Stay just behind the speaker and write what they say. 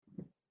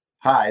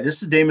Hi,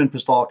 this is Damon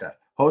Pistolka,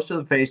 host of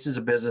the Faces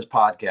of Business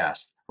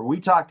podcast, where we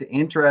talk to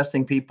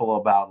interesting people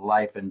about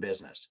life and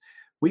business.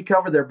 We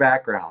cover their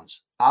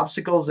backgrounds,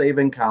 obstacles they've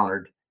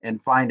encountered,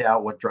 and find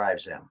out what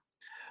drives them.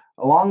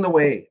 Along the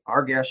way,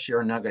 our guests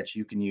share nuggets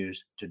you can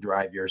use to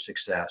drive your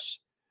success.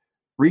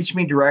 Reach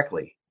me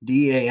directly,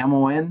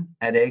 DAMON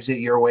at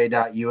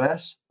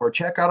exityourway.us, or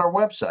check out our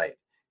website,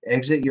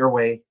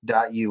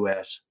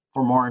 exityourway.us,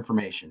 for more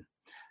information.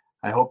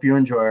 I hope you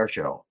enjoy our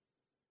show.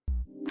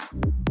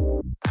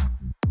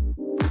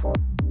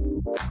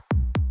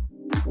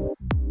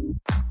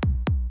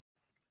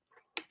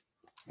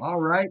 All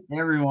right,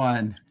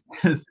 everyone.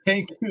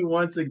 Thank you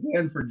once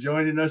again for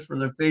joining us for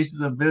the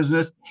Faces of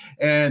Business.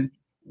 And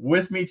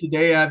with me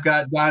today, I've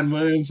got Don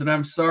Williams. And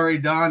I'm sorry,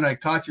 Don, I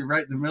caught you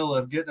right in the middle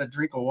of getting a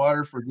drink of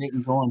water for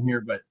getting going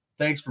here. But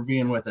thanks for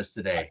being with us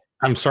today.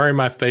 I'm sorry,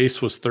 my face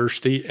was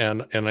thirsty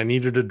and I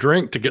needed a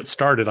drink to get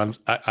started. I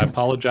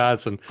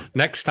apologize, and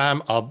next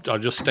time I'll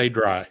just stay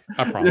dry.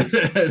 I promise.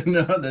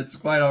 No, that's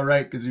quite all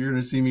right, because you're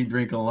going to see me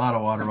drinking a lot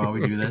of water while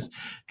we do this,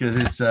 because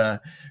it's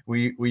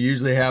we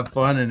usually have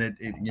fun, and it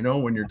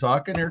when you're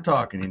talking,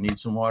 you need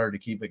some water to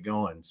keep it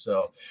going.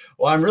 So,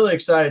 well, I'm really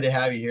excited to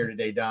have you here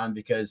today, Don,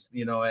 because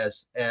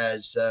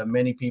as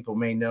many people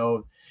may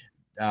know,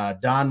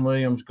 Don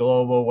Williams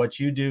Global, what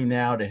you do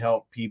now to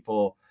help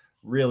people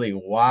really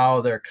wow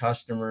their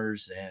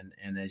customers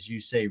and as you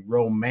say,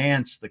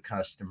 romance the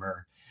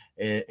customer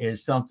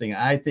is something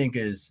I think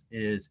is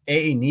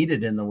A,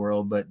 needed in the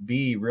world, but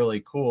B,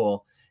 really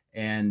cool.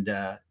 And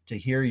to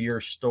hear your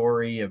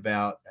story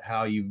about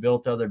how you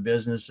built other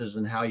businesses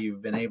and how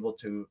you've been able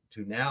to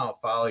now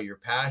follow your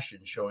passion,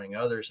 showing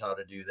others how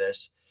to do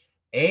this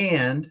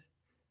and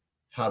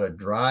how to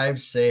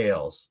drive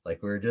sales,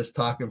 like we were just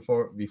talking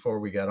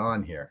before we got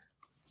on here.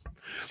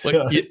 Like,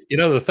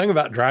 the thing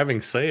about driving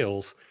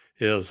sales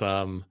is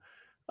so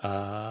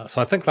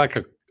I think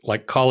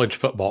like college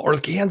football or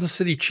the Kansas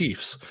City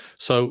Chiefs.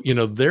 So,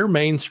 their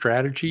main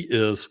strategy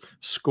is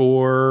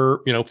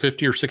score,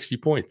 50 or 60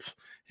 points.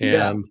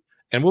 And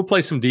we'll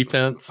play some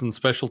defense and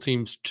special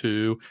teams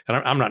too. And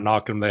I'm not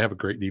knocking them. They have a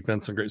great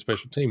defense and great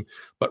special team,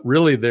 but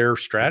really their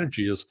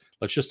strategy is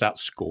let's just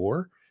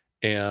outscore.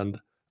 And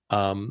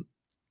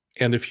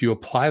if you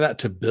apply that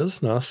to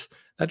business,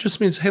 that just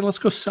means, hey, let's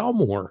go sell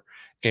more.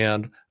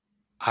 And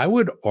I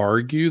would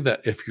argue that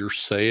if your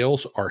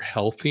sales are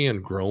healthy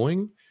and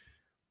growing,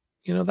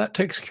 that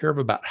takes care of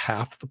about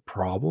half the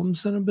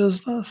problems in a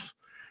business.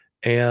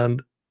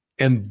 And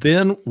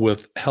then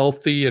with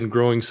healthy and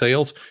growing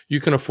sales, you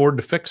can afford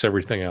to fix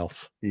everything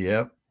else.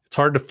 Yep. It's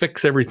hard to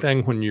fix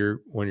everything when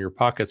your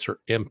pockets are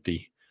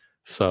empty.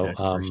 So,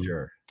 for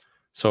sure.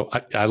 So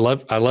I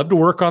love to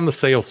work on the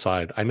sales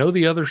side. I know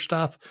the other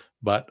stuff,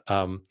 but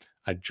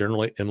I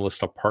generally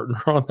enlist a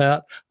partner on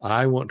that.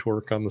 I want to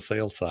work on the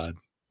sales side.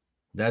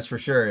 That's for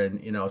sure.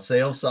 And,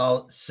 sales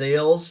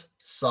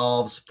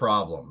solves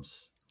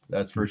problems.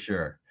 That's for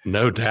sure.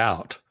 No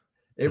doubt.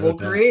 It will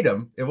create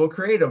them. It will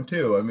create them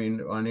too. I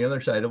mean, on the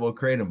other side, it will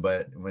create them.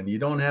 But when you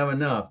don't have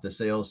enough, the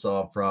sales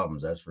solve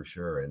problems. That's for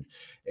sure.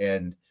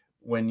 And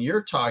when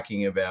you're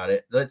talking about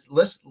it,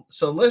 let's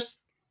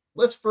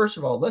first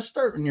of all, let's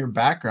start in your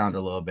background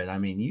a little bit. I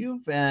mean,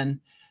 you've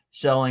been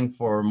selling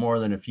for more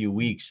than a few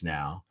weeks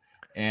now.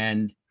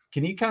 And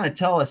can you kind of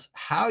tell us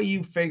how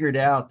you figured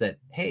out that,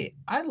 hey,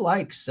 I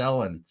like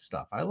selling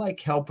stuff. I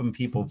like helping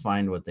people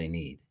find what they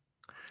need?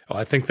 Oh,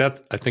 I think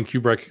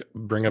you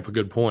bring up a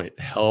good point,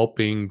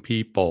 helping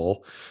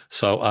people.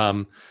 So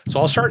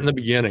I'll start in the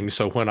beginning.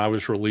 So when I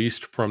was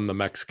released from the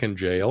Mexican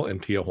jail in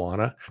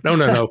Tijuana, no,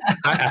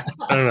 I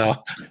don't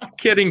know.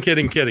 Kidding.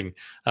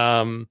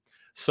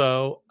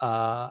 So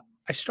I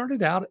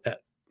started out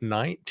at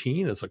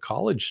 19 as a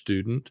college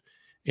student,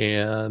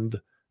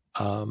 and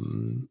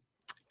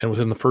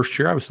within the first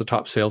year, I was the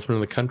top salesman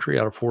in the country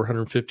out of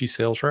 450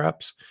 sales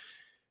reps.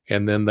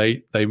 And then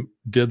they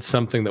did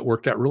something that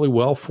worked out really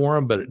well for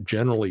them, but it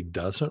generally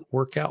doesn't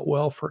work out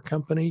well for a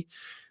company.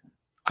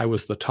 I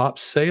was the top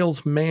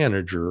sales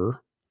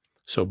manager,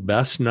 so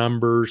best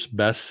numbers,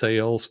 best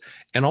sales,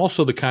 and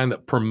also the kind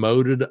that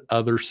promoted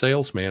other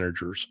sales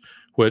managers,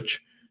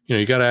 which,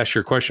 you got to ask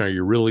your question, are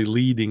you really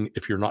leading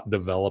if you're not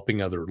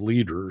developing other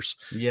leaders?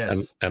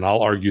 Yes. And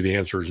I'll argue the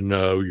answer is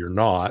no, you're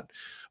not.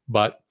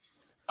 But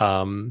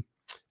and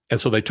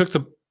so they took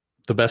the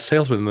best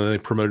salesman and then they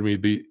promoted me to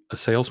be a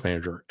sales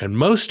manager. And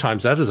most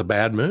times that is a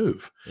bad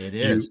move. It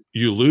is.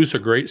 You lose a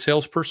great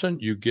salesperson,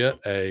 you get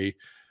a,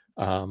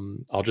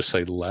 I'll just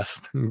say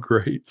less than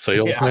great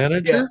sales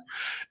manager.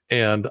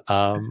 Yeah. And,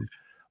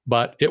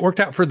 but it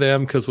worked out for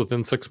them because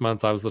within 6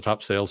 months, I was the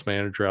top sales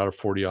manager out of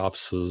 40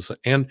 offices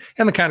and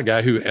the kind of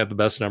guy who had the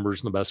best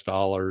numbers and the best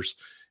dollars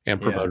and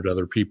promoted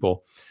other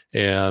people.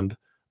 And,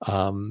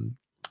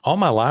 all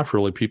my life,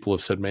 really, people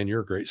have said, man, you're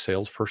a great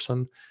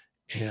salesperson.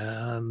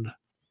 And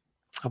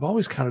I've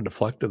always kind of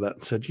deflected that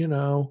and said,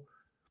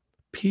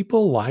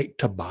 people like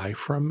to buy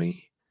from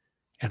me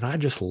and I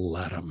just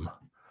let them.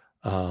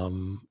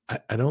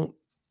 I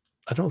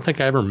don't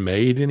think I ever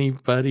made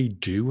anybody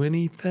do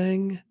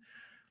anything.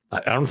 I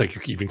don't think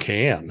you even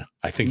can.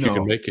 I think you can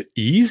No. make it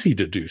easy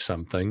to do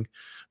something,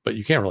 but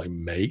you can't really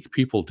make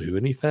people do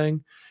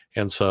anything.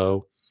 And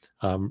so,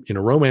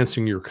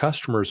 romancing your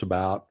customers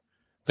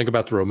think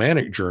about the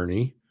romantic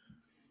journey.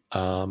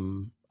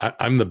 I'm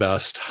the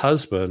best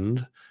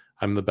husband.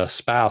 I'm the best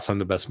spouse. I'm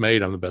the best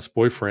mate. I'm the best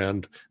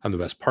boyfriend. I'm the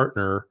best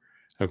partner.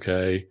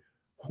 Okay.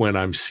 When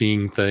I'm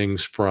seeing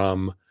things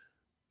from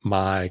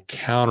my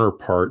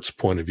counterpart's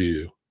point of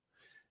view.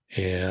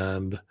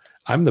 And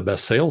I'm the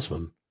best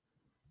salesman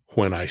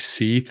when I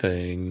see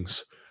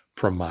things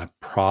from my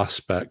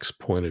prospect's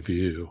point of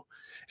view.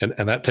 And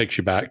that takes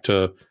you back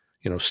to,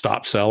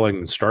 stop selling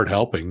and start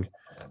helping.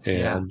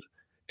 Yeah. And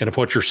if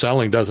what you're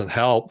selling doesn't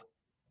help,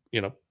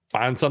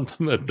 find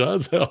something that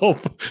does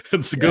help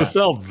and so go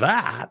sell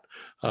that.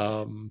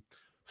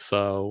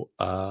 So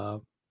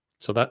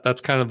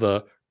that's kind of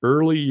the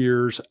early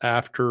years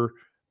after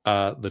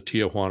the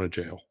Tijuana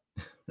jail.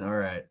 All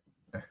right.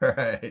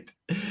 And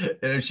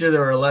I'm sure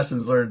there were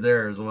lessons learned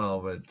there as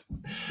well, but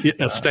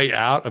stay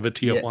out of a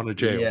Tijuana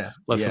jail. Yeah.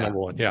 Lesson number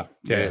one. Yeah.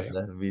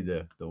 That would be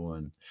the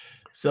one.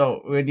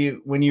 So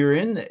when you're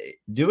in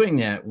doing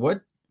that,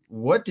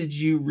 what did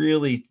you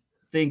really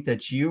think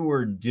that you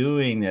were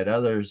doing that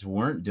others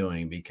weren't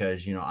doing?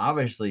 Because,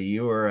 obviously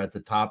you were at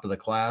the top of the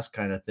class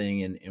kind of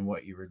thing in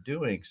what you were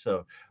doing.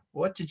 So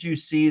what did you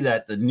see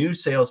that the new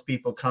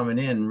salespeople coming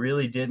in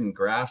really didn't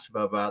grasp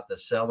about the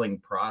selling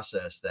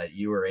process that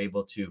you were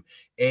able to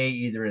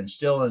either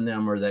instill in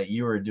them or that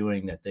you were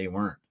doing that they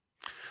weren't?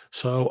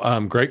 So,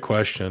 great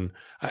question.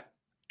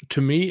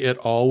 To me,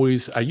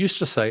 I used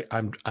to say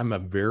I'm a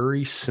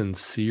very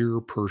sincere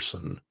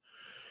person,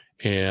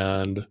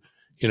 and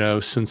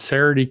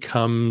sincerity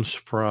comes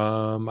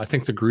from, I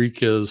think the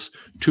Greek is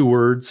two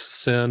words,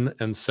 sin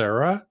and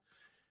Sarah,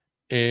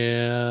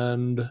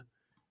 and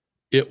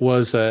it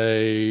was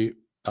a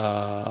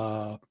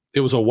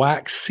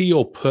wax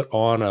seal put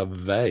on a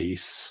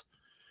vase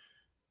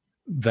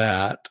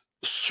that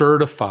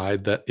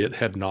certified that it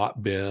had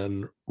not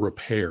been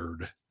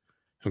repaired.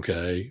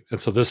 Okay. And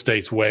so this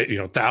dates way,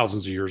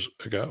 thousands of years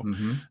ago.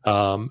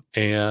 Mm-hmm.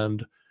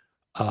 And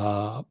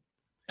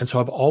so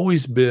I've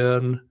always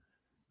been,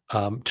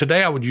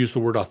 today I would use the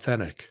word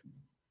authentic.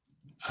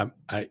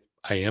 I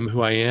am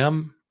who I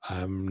am.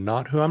 I'm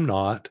not who I'm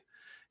not.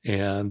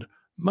 And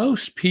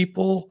most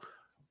people,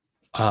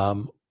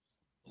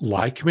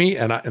 like me,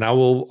 and I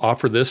will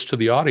offer this to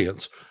the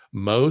audience.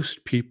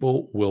 Most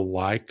people will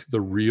like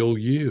the real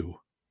you.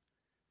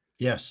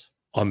 Yes.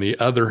 On the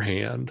other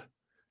hand,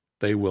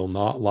 they will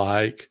not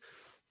like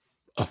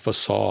a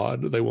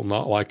facade. They will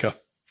not like a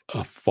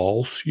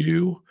false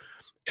you,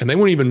 and they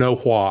won't even know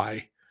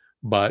why.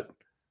 But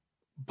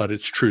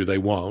it's true. They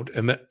won't.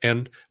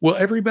 And will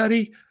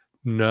everybody?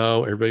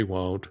 No, everybody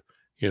won't.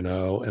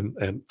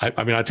 And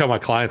I tell my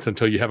clients,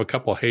 until you have a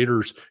couple of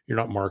haters, you're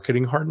not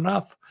marketing hard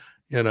enough.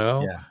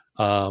 Yeah.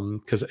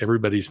 Because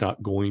everybody's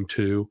not going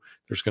to.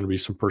 There's going to be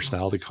some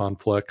personality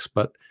conflicts,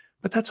 but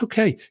that's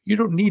okay. You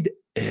don't need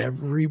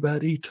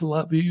everybody to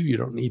love you. You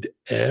don't need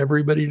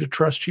everybody to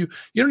trust you.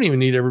 You don't even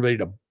need everybody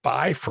to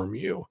buy from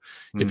you.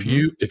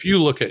 Mm-hmm. If you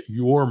look at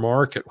your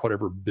market,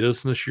 whatever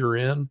business you're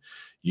in,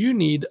 you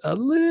need a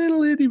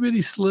little itty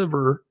bitty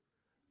sliver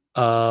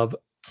of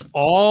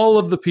all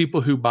of the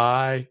people who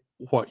buy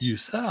what you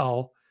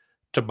sell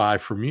to buy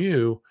from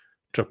you,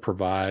 to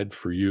provide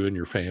for you and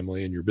your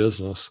family and your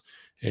business.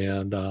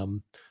 And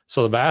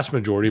so the vast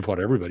majority of what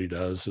everybody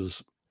does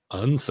is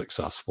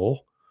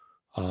unsuccessful.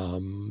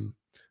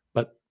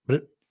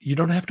 But you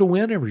don't have to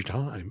win every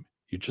time.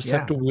 You just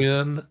have to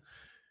win,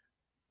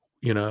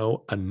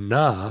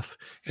 enough.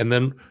 And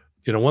then,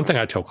 one thing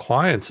I tell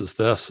clients is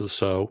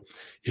so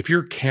if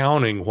you're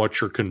counting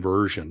what's your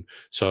conversion,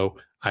 so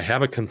I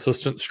have a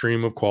consistent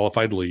stream of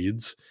qualified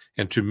leads.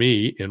 And to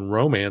me, in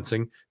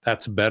romancing,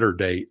 that's better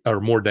date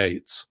or more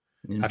dates.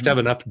 Mm-hmm. I have to have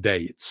enough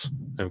dates.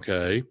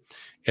 Okay.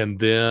 And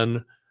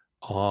then,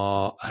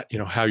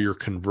 how you're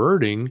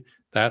converting,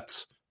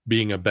 that's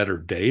being a better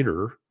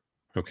dater.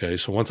 Okay.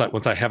 So once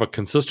I have a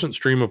consistent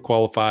stream of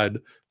qualified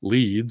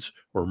leads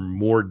or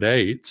more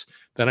dates,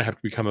 then I have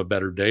to become a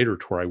better dater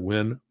to where I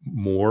win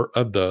more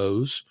of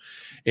those.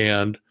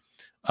 And,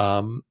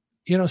 so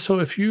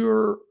if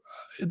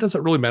it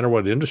doesn't really matter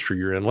what industry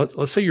you're in.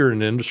 Let's say you're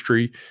in an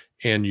industry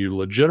and you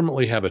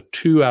legitimately have a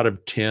 2 out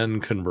of 10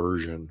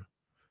 conversion.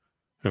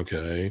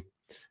 Okay.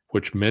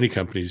 Which many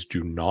companies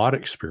do not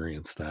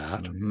experience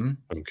that. Mm-hmm.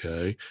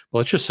 Okay. Well,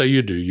 let's just say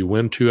you do. You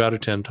win 2 out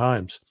of 10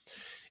 times.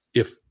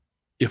 If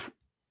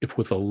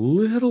with a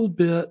little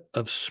bit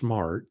of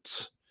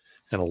smarts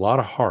and a lot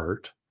of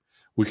heart,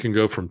 we can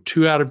go from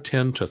 2 out of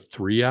 10 to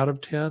 3 out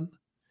of 10,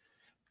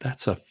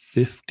 that's a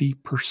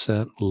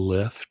 50%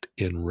 lift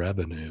in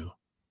revenue.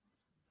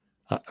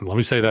 Let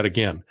me say that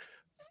again.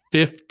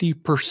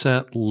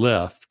 50%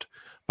 lift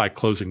by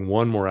closing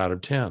 1 more out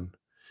of 10.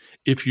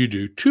 If you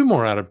do 2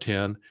 more out of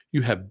 10,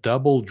 you have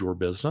doubled your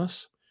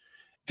business.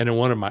 And in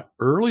one of my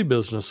early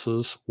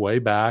businesses, way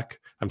back,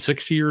 I'm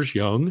 60 years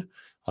young,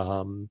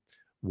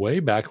 way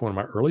back in one of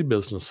my early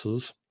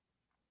businesses,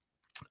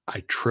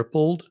 I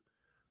tripled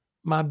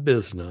my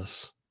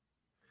business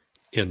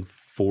in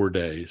 4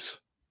 days.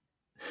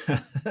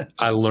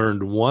 I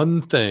learned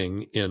one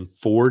thing in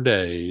 4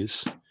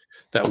 days,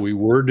 that we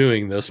were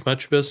doing this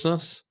much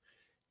business,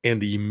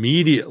 and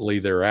immediately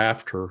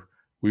thereafter,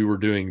 we were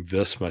doing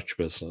this much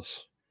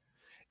business.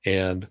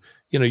 And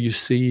you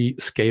see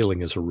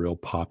scaling is a real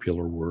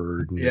popular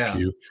word. And Yeah.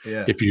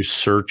 if you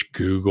search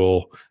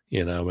Google,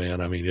 man,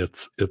 I mean,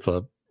 it's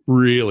a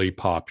really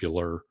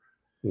popular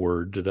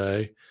word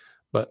today.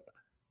 But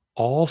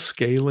all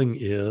scaling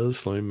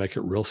is, let me make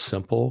it real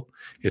simple.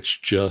 It's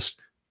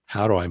just,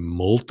 how do I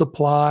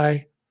multiply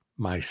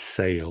my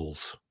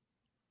sales?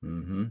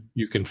 Mm-hmm.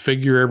 You can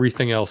figure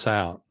everything else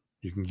out.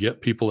 You can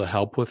get people to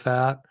help with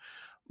that.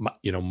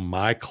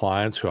 My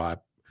clients,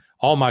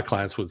 all my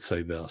clients would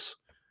say this.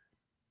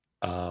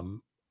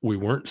 We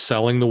weren't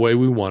selling the way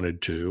we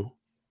wanted to.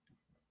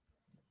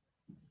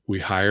 We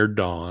hired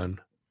Don.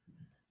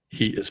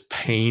 He is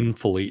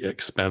painfully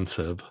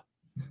expensive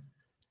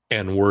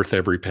and worth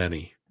every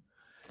penny.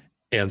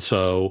 And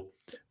so,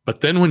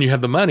 but then when you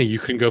have the money, you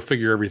can go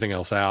figure everything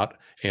else out.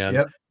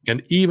 And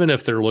even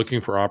if they're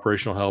looking for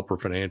operational help or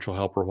financial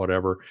help or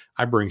whatever,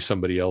 I bring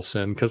somebody else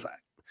in, because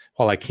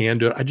while I can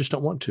do it, I just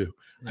don't want to.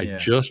 I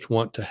just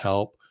want to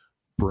help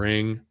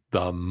bring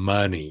the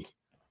money.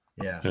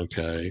 Yeah.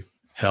 Okay.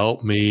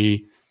 Help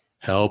me,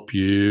 help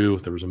you.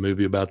 There was a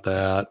movie about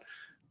that.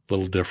 A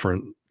little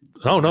different.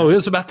 Oh, no, it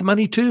was about the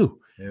money too.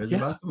 It was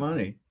about the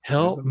money.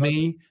 Help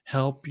me,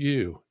 help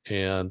you.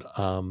 And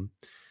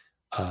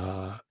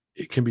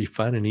it can be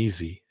fun and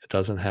easy. It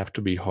doesn't have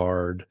to be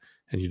hard,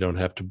 and you don't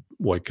have to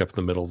wake up in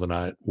the middle of the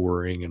night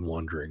worrying and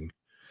wondering.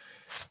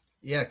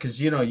 Yeah, because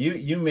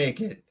you make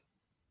it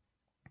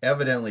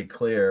evidently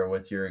clear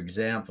with your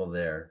example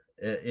there.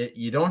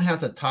 You don't have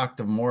to talk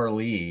to more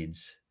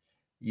leads.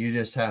 You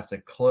just have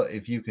to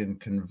if you can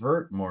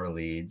convert more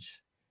leads,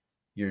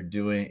 you're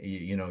doing,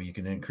 you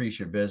can increase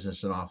your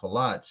business an awful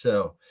lot.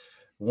 So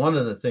one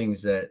of the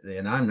things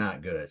and I'm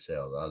not good at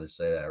sales, I'll just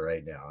say that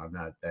right now, I'm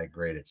not that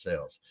great at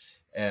sales.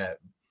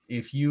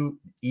 If you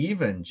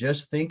even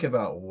just think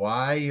about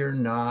why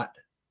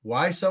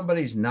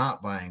somebody's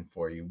not buying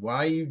for you,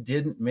 why you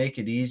didn't make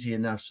it easy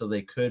enough so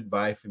they could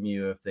buy from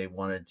you if they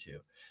wanted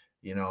to,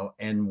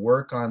 and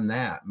work on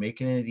that,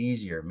 making it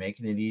easier to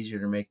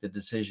make the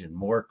decision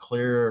more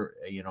clear,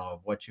 of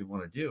what you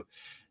want to do.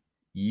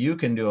 You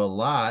can do a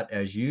lot,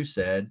 as you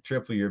said,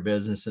 triple your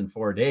business in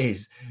 4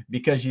 days,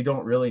 because you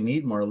don't really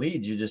need more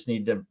leads. You just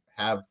need to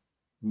have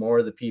more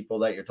of the people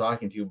that you're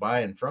talking to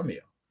buying from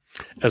you.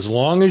 As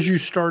long as you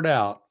start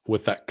out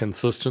with that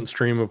consistent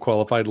stream of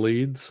qualified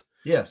leads,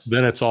 yes,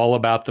 then it's all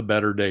about the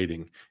better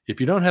dating. If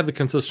you don't have the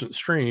consistent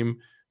stream,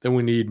 then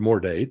we need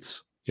more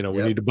dates.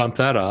 We need to bump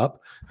that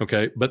up.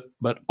 Okay. But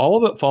all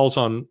of it falls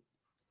on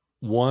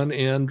one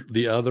end,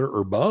 the other,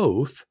 or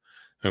both.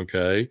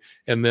 Okay.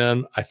 And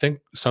then I think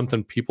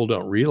something people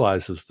don't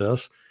realize is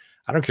this.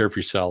 I don't care if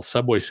you sell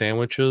Subway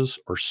sandwiches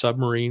or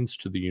submarines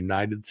to the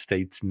United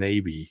States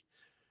Navy,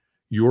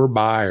 your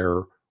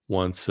buyer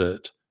wants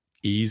it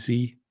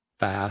easy,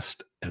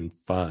 fast, and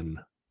fun.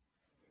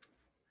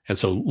 And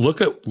so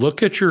look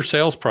at your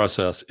sales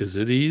process. Is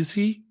it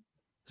easy?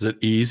 Is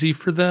it easy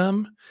for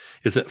them?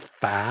 Is it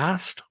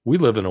fast? We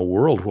live in a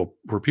world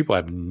where people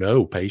have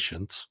no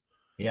patience.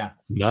 Yeah.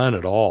 None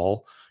at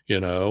all.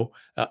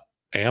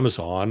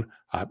 Amazon,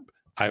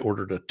 I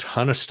ordered a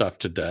ton of stuff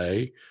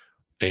today,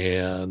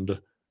 and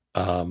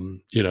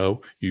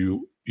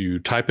you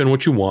type in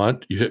what you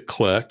want, you hit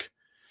click,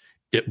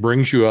 it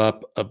brings you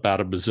up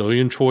about a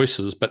bazillion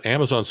choices, but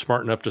Amazon's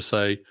smart enough to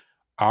say,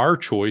 our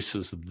choice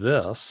is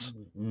this.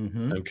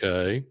 Mm-hmm.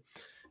 Okay.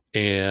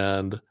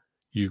 And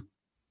you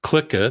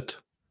click it,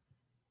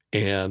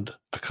 and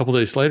a couple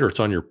days later, it's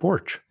on your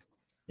porch.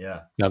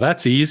 Yeah. Now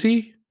that's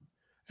easy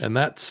and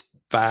that's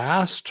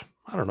fast.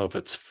 I don't know if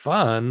it's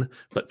fun,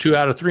 but 2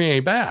 out of 3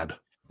 ain't bad.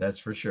 That's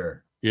for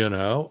sure.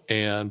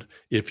 And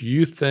if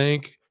you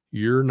think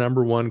your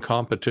number one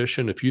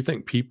competition, if you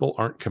think people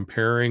aren't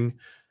comparing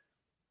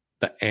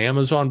the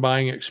Amazon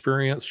buying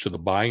experience to the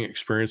buying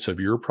experience of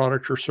your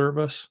product or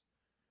service,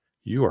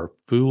 you are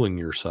fooling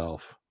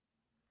yourself.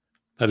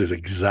 That is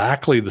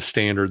exactly the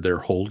standard they're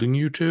holding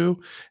you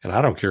to. And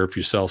I don't care if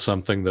you sell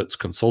something that's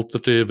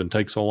consultative and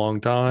takes a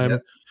long time.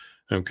 Yep.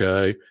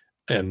 Okay.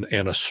 And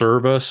a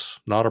service,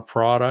 not a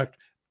product.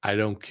 I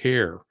don't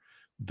care.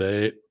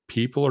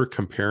 People are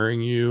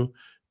comparing you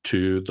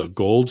to the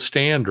gold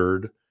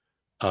standard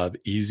of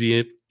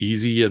easy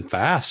and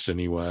fast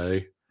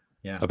anyway.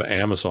 Yeah. Of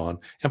Amazon.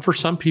 And for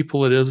some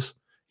people it is,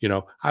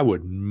 I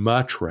would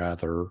much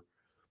rather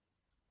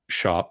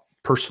shop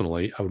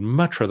personally. I would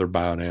much rather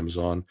buy on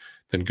Amazon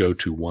than go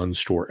to one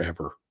store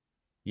ever.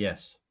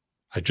 Yes.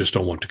 I just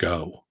don't want to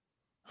go.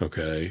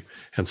 Okay.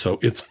 And so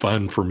it's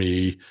fun for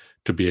me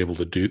to be able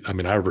to do. I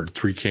mean, I ordered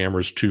 3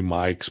 cameras, 2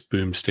 mics,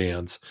 boom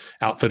stands,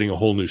 outfitting a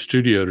whole new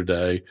studio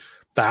today,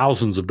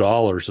 thousands of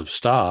dollars of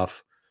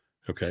stuff.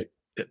 Okay.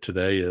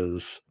 Today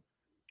is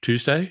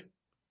Tuesday.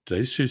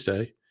 Today's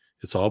Tuesday.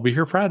 It's all be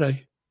here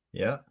Friday.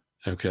 Yeah.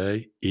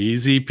 Okay.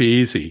 Easy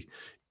peasy.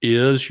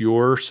 is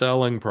your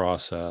selling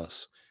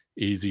process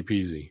easy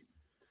peasy?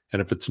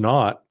 And if it's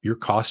not, you're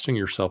costing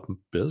yourself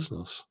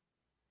business.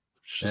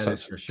 That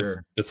is for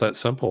sure. It's that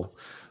simple.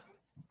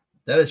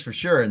 That is for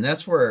sure. And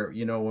that's where,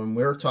 when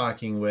we're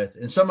talking with,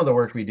 and some of the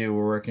work we do,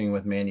 we're working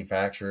with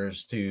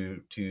manufacturers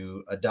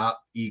to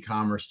adopt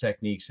e-commerce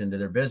techniques into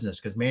their business,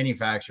 because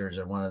manufacturers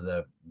are one of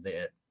the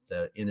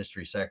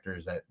industry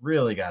sectors that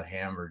really got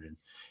hammered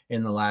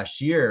in the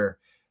last year.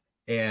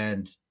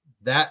 And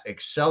that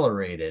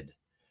accelerated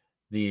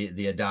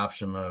the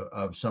adoption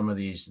of some of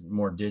these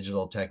more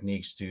digital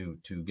techniques to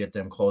get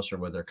them closer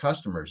with their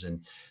customers.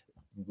 And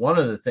one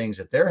of the things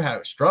that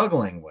they're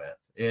struggling with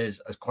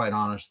is, quite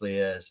honestly,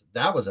 is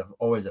that was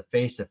always a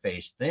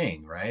face-to-face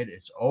thing, right?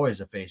 It's always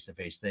a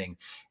face-to-face thing.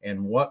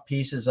 And what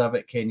pieces of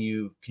it can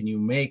you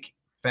make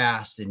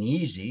fast and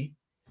easy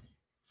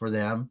for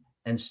them,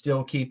 and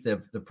still keep the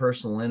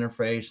personal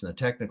interface and the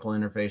technical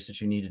interface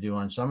that you need to do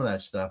on some of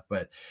that stuff.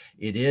 But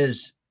it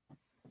is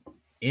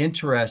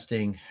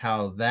interesting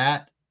how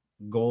that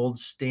gold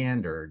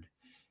standard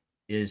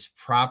is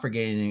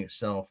propagating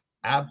itself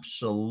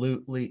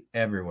absolutely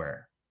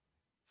everywhere.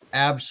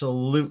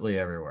 Absolutely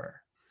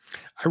everywhere.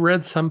 I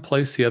read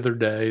someplace the other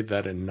day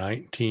that in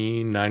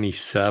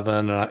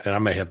 1997, and I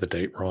may have the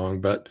date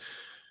wrong, but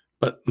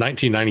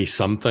 1990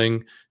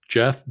 something,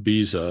 Jeff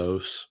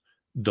Bezos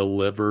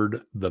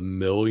delivered the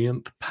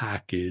millionth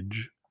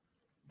package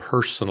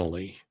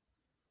personally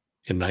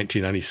in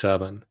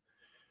 1997.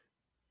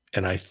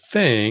 And I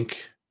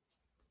think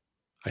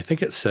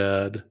it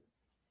said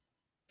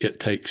it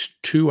takes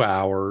 2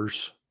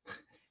 hours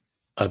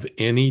of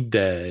any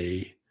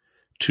day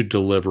to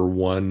deliver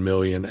 1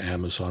 million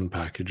Amazon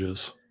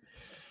packages.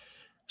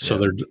 So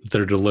yes,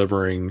 they're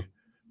delivering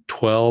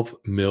 12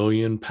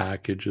 million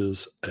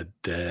packages a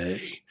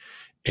day.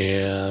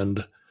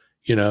 And,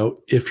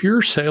 if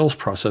your sales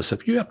process,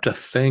 if you have to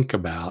think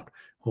about,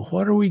 well,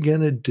 what are we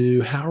going to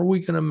do? How are we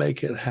going to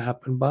make it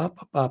happen? You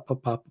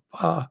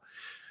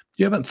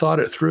haven't thought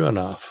it through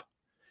enough.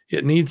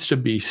 It needs to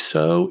be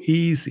so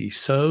easy,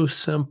 so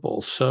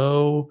simple,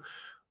 so,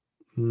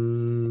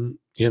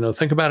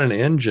 think about an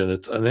engine.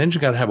 An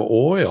engine got to have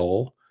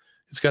oil.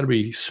 It's got to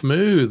be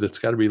smooth. It's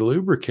got to be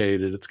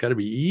lubricated. It's got to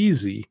be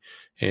easy.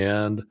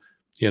 And,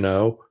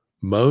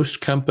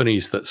 most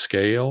companies that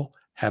scale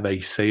have a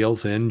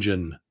sales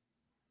engine.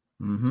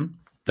 Mm-hmm.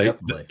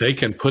 They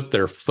can put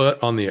their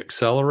foot on the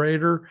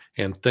accelerator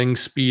and things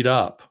speed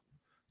up.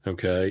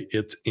 Okay.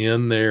 It's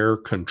in their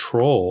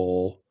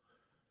control,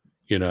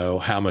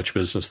 how much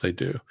business they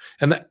do.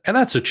 And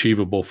that's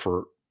achievable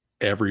for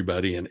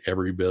everybody in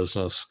every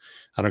business.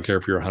 I don't care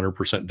if you're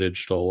 100%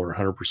 digital or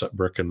 100%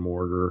 brick and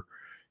mortar,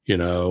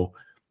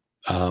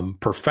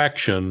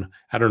 perfection.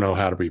 I don't know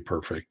how to be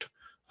perfect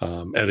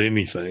at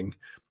anything,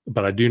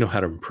 but I do know how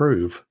to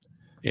improve.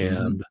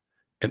 And,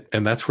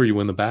 and that's where you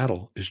win the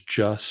battle, is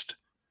just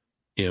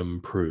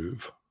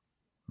improve.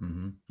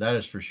 Mm-hmm. That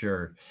is for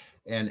sure.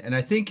 And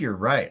I think you're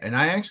right. And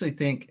I actually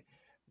think,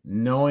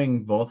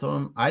 knowing both of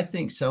them, I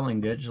think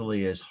selling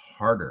digitally is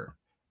harder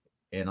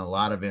in a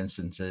lot of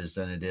instances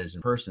than it is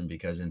in person,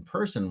 because in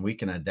person we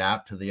can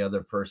adapt to the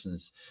other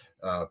person's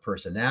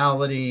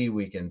personality.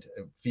 We can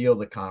feel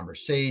the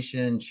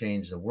conversation,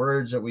 change the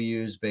words that we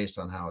use based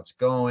on how it's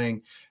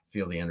going,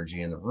 feel the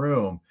energy in the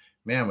room.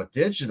 Man, with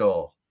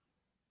digital,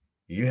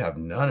 you have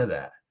none of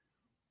that.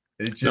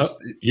 It just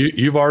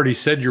you've already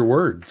said your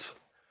words.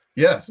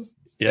 Yes.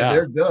 Yeah,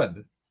 they're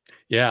good.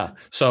 Yeah.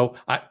 So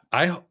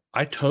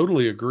I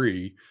totally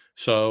agree.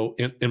 So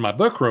in my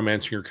book,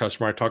 Romancing Your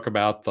Customer, I talk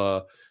about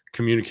the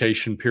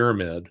communication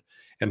pyramid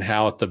and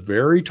how at the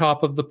very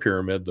top of the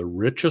pyramid, the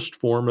richest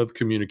form of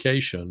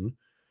communication,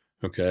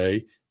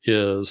 okay,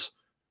 is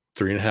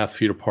 3.5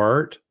 feet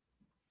apart,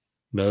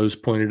 nose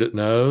pointed at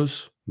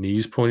nose,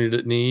 knees pointed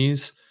at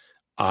knees,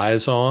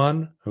 eyes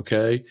on,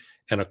 okay,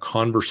 and a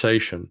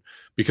conversation.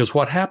 Because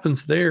what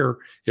happens there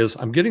is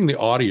I'm getting the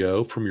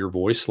audio from your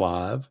voice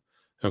live,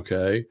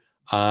 okay,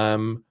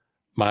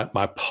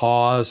 my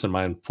pause and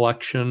my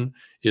inflection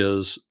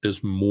is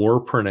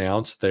more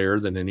pronounced there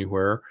than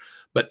anywhere.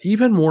 But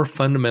even more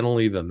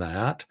fundamentally than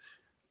that,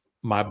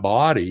 my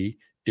body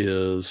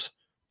is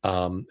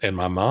and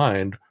my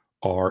mind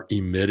are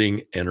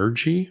emitting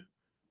energy.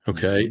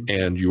 Okay. Mm-hmm.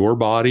 And your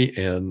body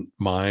and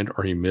mind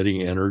are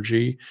emitting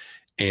energy.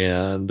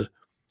 And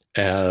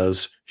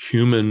as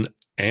human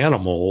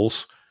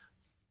animals,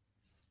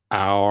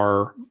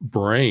 our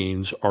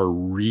brains are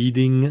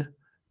reading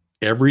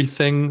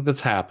everything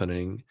that's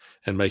happening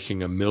and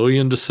making a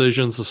million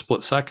decisions a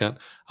split second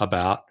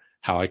about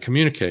how I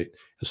communicate.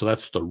 And so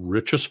that's the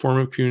richest form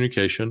of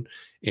communication.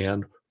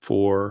 And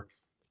for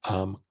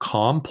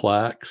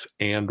complex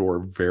and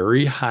or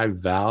very high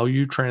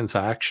value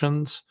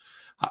transactions,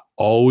 I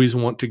always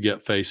want to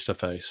get face to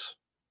face.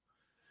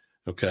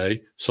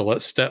 Okay. So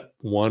let's step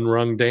one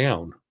rung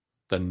down.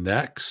 The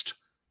next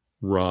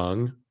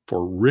rung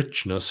for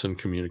richness in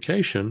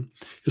communication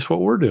is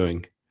what we're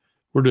doing.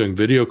 We're doing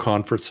video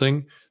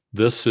conferencing.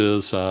 This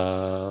is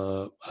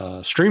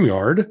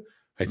StreamYard,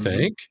 I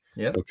think.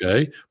 Yep.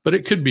 Okay. But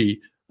it could be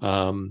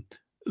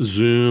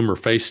Zoom or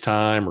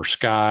FaceTime or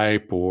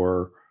Skype,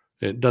 or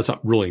it doesn't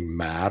really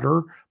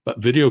matter.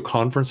 But video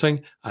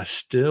conferencing, I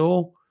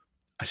still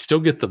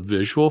get the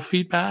visual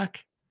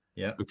feedback.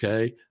 Yeah.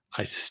 Okay.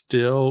 I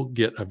still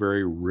get a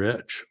very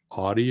rich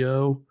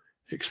audio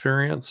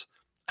experience.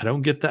 I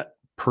don't get that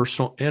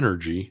personal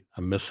energy.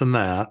 I'm missing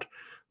that.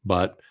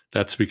 But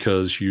that's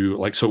because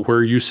so where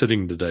are you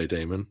sitting today,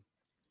 Damon?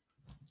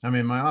 I'm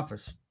in my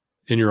office.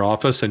 In your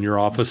office? And your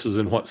office is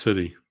in what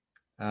city?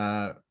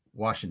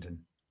 Washington.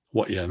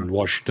 In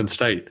Washington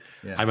State.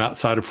 Yeah. I'm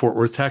outside of Fort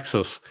Worth,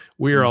 Texas.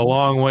 We are a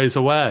long ways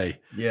away.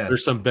 Yeah.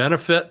 There's some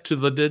benefit to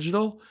the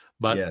digital,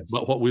 but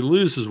what we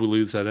lose is we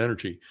lose that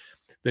energy.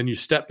 Then you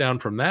step down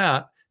from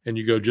that and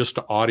you go just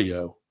to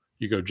audio.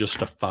 You go just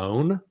to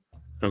phone.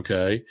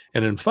 Okay.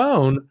 And in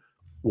phone,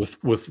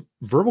 with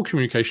verbal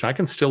communication, I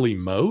can still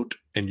emote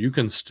and you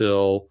can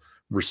still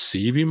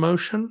receive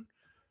emotion.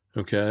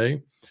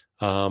 Okay.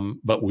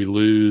 But we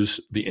lose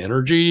the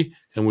energy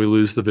and we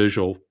lose the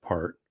visual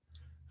part.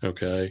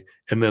 Okay.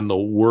 And then the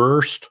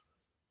worst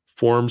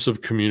forms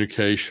of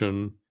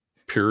communication,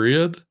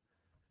 period,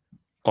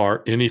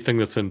 are anything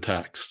that's in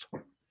text.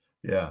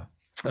 Yeah.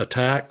 A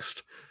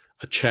text,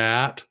 a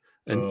chat,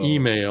 an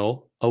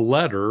email, a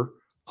letter,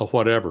 a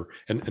whatever.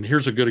 And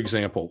here's a good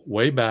example.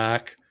 Way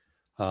back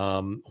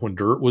when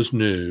Dirt was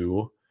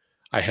new,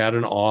 I had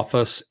an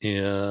office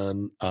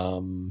in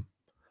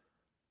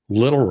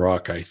Little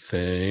Rock, I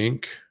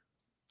think.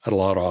 I had a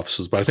lot of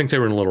offices, but I think they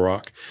were in Little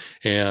Rock.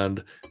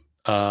 And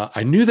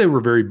I knew they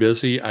were very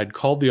busy. I'd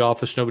called the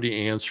office.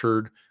 Nobody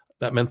answered.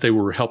 That meant they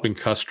were helping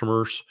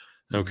customers,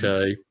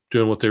 okay,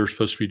 doing what they were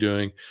supposed to be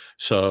doing.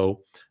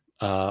 So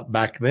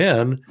back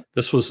then,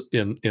 this was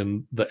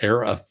in the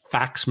era of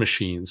fax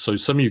machines. So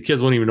some of you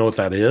kids won't even know what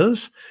that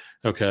is,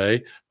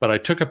 okay? But I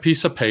took a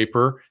piece of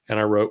paper and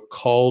I wrote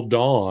 "Call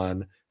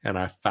Dawn" and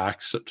I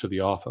faxed it to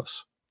the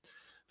office.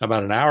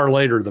 About an hour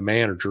later, the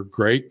manager,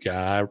 great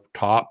guy,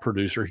 top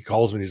producer, he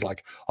calls me and he's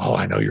like, "Oh,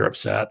 I know you're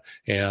upset.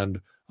 And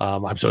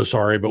I'm so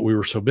sorry, but we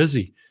were so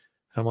busy."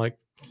 I'm like,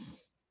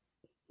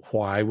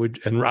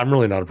 and I'm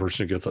really not a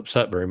person who gets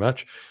upset very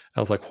much. I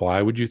was like,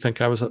 "Why would you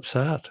think I was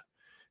upset?"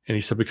 And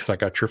he said, "Because I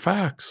got your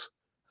fax."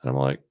 And I'm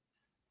like,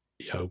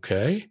 "Yeah,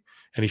 okay."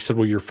 And he said,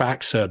 "Well, your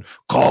fax said,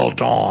 'Call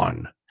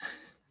Dawn.'"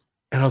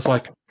 And I was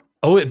like,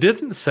 "Oh, it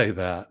didn't say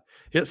that.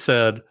 It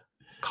said,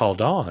 'Call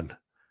Dawn.'"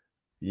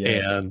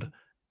 Yeah.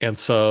 And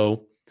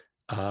so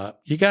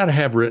you got to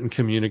have written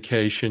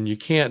communication. You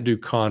can't do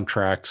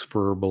contracts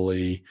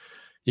verbally.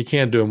 You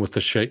can't do them with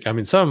the shake. I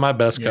mean, some of my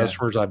best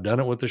customers, I've done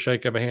it with the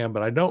shake of a hand,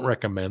 but I don't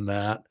recommend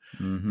that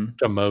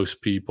to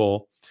most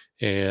people.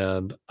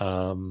 And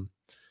so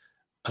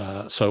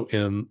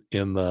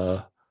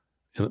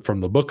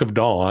from the Book of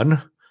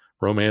Dawn,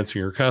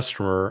 Romancing Your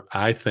Customer,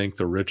 I think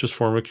the richest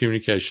form of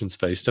communication is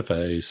face to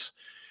face.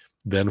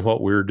 Then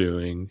what we're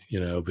doing,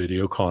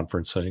 video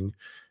conferencing,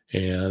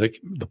 and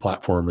the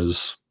platform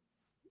is.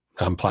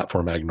 I'm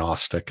platform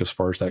agnostic as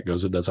far as that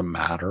goes. It doesn't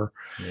matter.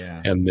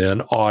 Yeah. And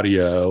then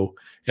audio,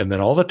 and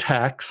then all the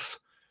texts.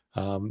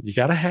 You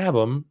got to have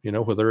them,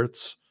 whether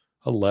it's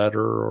a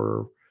letter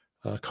or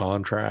a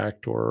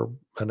contract or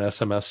an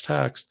SMS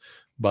text,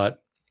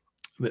 but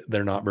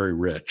they're not very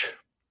rich.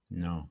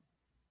 No,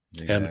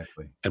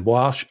 exactly. And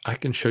while I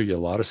can show you a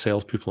lot of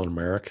salespeople in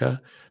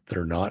America that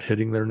are not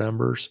hitting their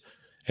numbers,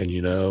 and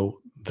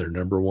their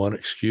number one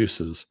excuse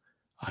is,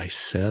 "I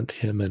sent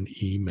him an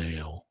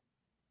email."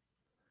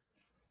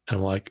 And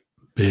I'm like,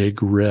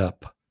 big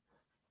rip.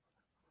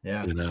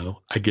 Yeah.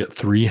 I get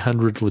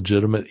 300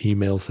 legitimate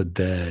emails a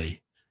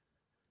day.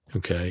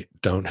 Okay.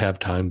 Don't have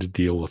time to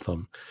deal with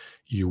them.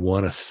 You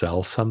want to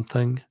sell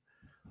something?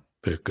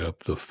 Pick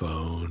up the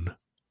phone.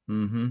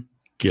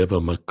 Give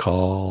them a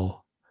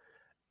call.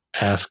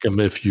 Ask them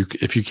if you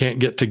can't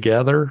get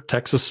together.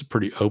 Texas is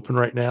pretty open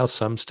right now.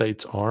 Some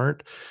states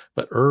aren't.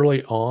 But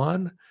early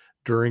on,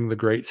 during the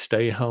great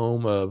stay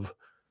home of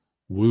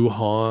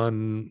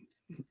Wuhan,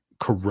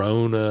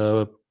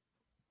 Corona,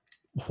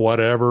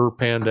 whatever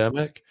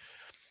pandemic,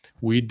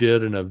 we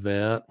did an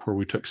event where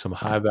we took some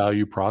high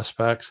value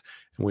prospects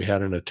and we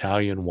had an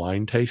Italian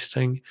wine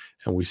tasting,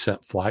 and we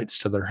sent flights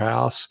to their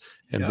house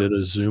and did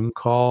a Zoom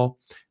call.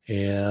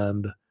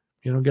 And,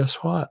 guess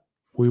what?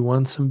 We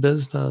won some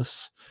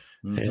business.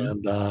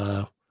 And,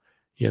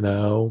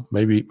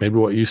 maybe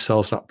what you sell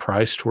is not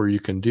priced where you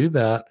can do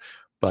that,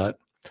 but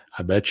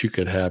I bet you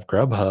could have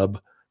Grubhub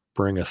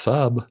bring a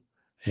sub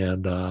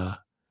and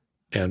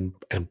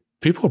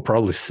people will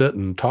probably sit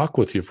and talk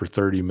with you for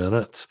 30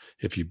 minutes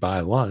if you buy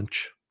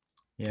lunch.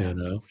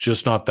 It's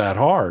just not that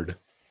hard.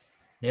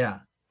 Yeah.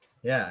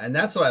 And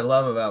that's what I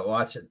love about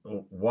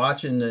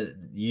watching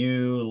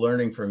you,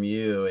 learning from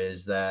you,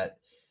 is that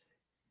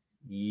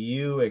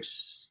you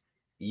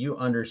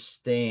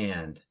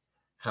understand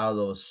how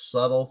those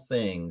subtle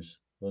things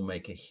will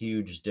make a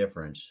huge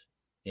difference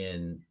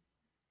in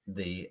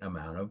the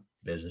amount of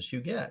business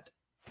you get.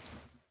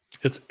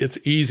 It's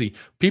easy.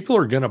 People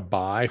are going to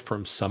buy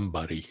from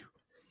somebody.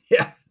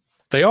 Yeah,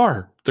 they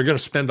are. They're going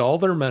to spend all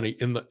their money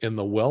in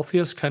the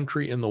wealthiest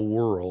country in the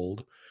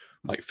world.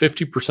 Like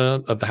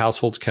 50% of the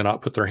households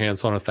cannot put their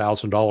hands on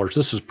 $1,000.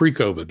 This is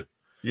pre-COVID.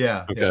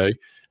 Yeah. Okay. Yeah.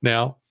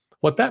 Now,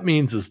 what that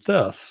means is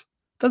this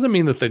doesn't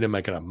mean that they didn't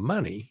make enough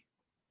money.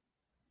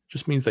 It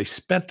just means they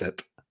spent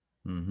it.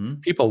 Mm-hmm.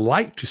 People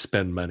like to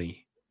spend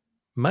money.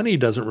 Money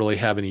doesn't really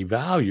have any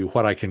value.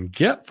 What I can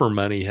get for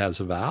money has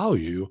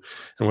value.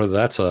 And whether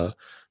that's a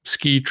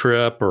ski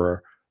trip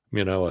or,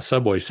 a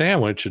Subway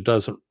sandwich, it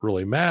doesn't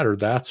really matter.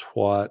 That's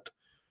what,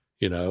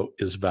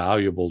 is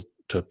valuable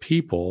to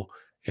people.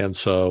 And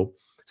so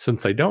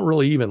since they don't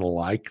really even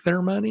like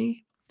their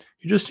money,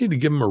 you just need to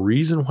give them a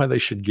reason why they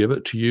should give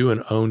it to you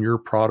and own your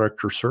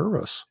product or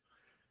service.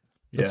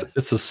 Yes.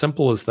 It's as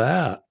simple as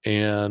that.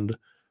 And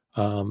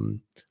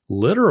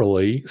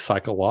literally,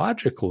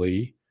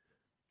 psychologically,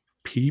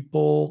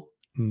 people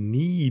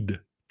need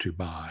to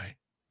buy,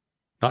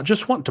 not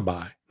just want to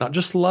buy, not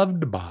just love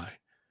to buy,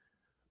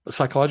 but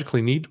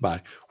psychologically need to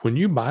buy. When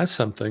you buy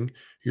something,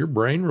 your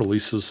brain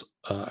releases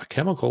a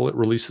chemical. It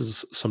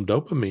releases some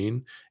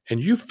dopamine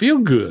and you feel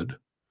good.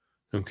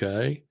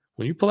 Okay.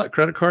 When you pull that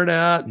credit card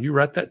out, you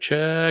write that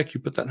check, you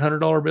put that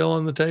 $100 bill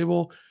on the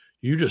table,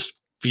 you just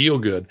feel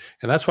good.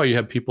 And that's why you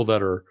have people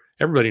that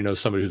everybody knows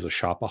somebody who's a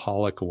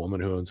shopaholic, a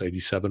woman who owns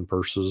 87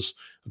 purses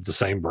of the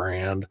same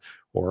brand,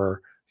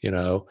 or,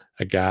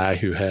 a guy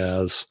who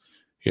has,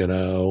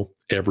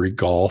 every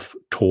golf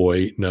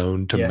toy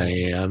known to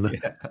man,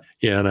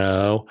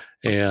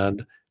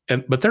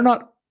 but they're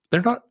not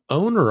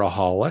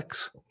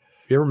owneraholics.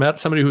 You ever met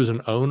somebody who's an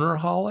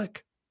owneraholic?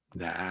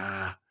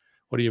 Nah.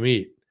 What do you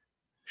meet?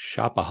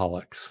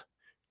 Shopaholics.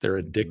 They're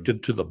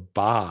addicted to the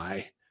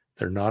buy.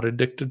 They're not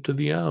addicted to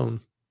the own.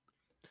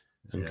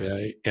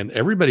 Okay. Yeah. And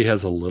everybody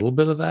has a little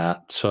bit of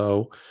that.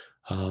 So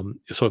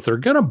if they're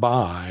going to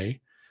buy,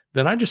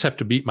 then I just have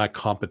to beat my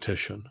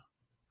competition.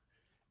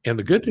 And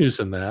the good news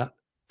in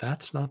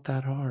that's not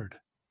that hard.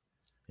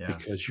 Yeah.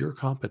 Because your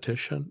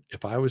competition,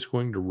 if I was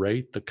going to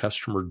rate the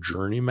customer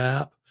journey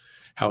map,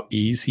 how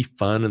easy,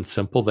 fun, and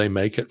simple they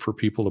make it for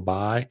people to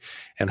buy,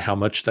 and how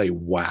much they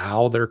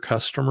wow their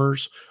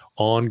customers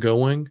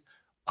ongoing,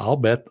 I'll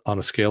bet on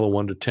a scale of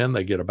 1 to 10,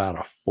 they get about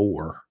a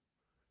 4.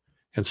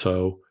 And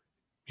so,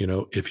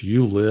 if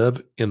you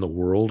live in the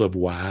world of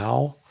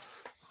wow,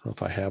 I don't know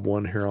if I have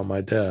one here on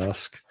my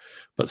desk,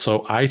 but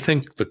so I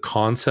think the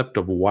concept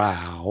of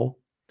wow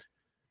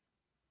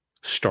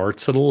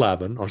starts at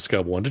 11 on a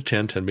scale of 1 to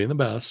 10, 10 being the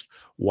best.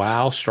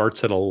 Wow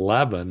starts at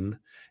 11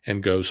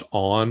 and goes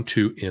on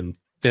to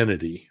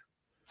infinity.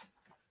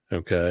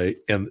 Okay.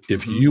 And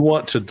if you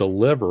want to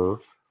deliver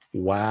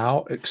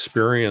wow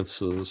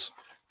experiences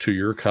to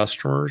your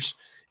customers,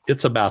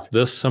 it's about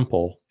this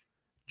simple.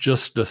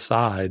 Just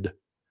decide,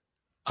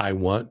 I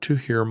want to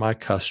hear my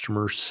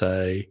customers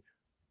say,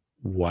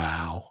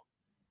 wow.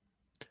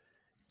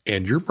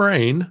 And your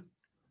brain,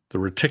 the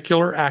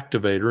reticular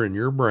activator in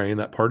your brain,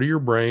 that part of your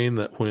brain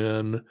that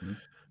when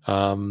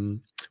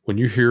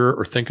you hear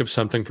or think of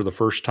something for the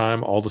first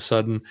time, all of a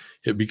sudden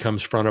it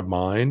becomes front of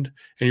mind,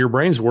 and your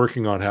brain's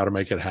working on how to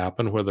make it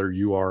happen, whether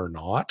you are or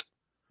not.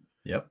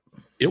 Yep.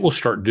 It will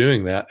start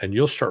doing that, and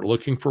you'll start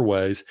looking for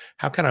ways.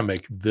 How can I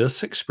make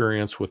this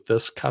experience with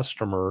this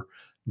customer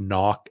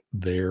knock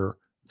their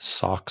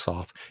socks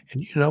off?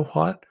 And you know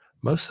what?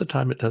 Most of the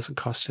time, it doesn't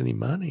cost any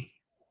money.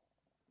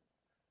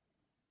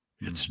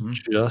 It's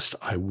just,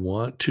 I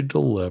want to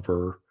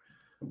deliver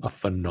a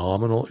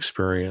phenomenal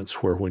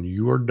experience where when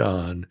you are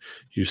done,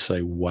 you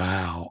say,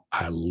 wow,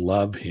 I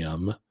love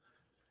him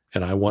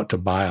and I want to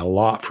buy a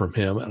lot from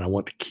him and I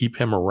want to keep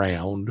him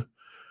around.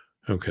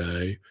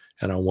 Okay.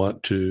 And I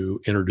want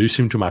to introduce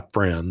him to my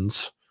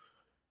friends.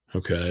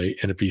 Okay.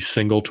 And if he's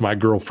single, to my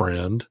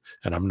girlfriend,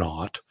 and I'm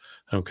not.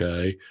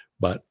 Okay.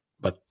 But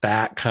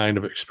that kind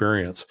of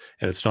experience,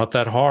 and it's not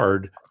that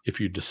hard if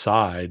you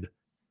decide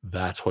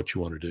that's what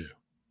you want to do.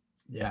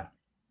 Yeah.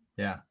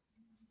 Yeah.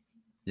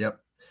 Yep.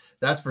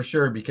 That's for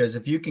sure. Because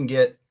if you can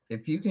get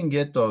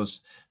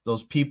those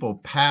people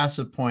past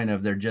the point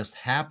of they're just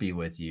happy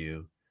with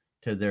you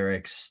to they're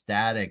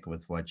ecstatic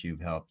with what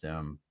you've helped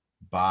them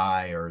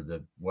buy or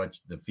the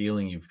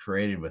feeling you've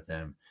created with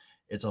them,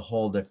 it's a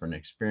whole different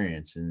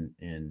experience in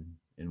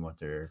what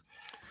they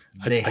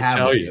have. I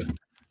tell you,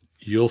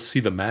 you'll see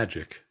the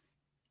magic.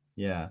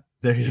 Yeah.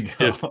 There you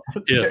go.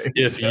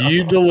 If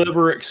you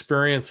deliver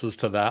experiences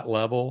to that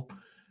level,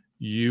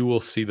 you will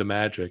see the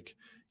magic.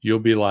 You'll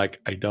be like,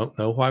 I don't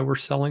know why we're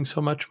selling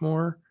so much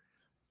more.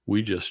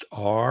 We just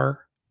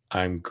are.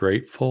 I'm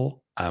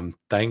grateful. I'm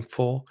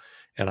thankful.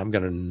 And I'm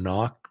going to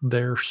knock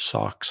their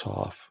socks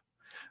off.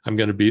 I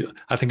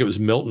think it was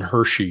Milton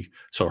Hershey.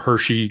 So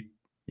Hershey,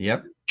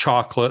 yep,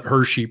 chocolate,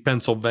 Hershey,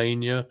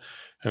 Pennsylvania.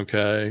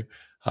 Okay.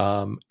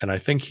 And I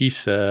think he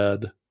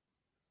said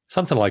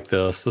something like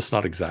this. This is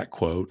not exact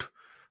quote.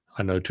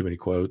 I know too many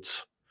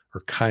quotes,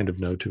 or kind of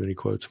know too many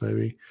quotes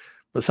maybe,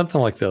 but something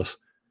like this: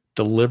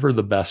 deliver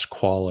the best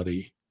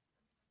quality.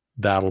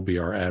 That'll be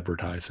our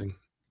advertising.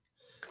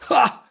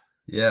 Ha!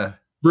 Yeah.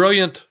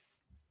 Brilliant.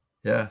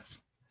 Yeah.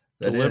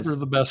 Deliver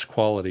the best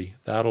quality.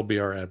 That'll be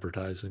our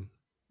advertising.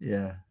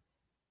 Yeah.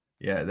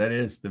 Yeah, that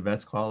is the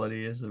best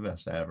quality is the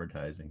best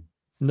advertising.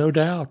 No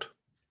doubt.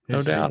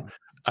 No doubt.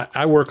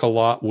 I work a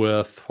lot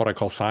with what I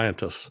call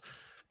scientists,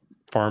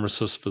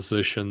 pharmacists,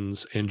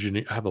 physicians,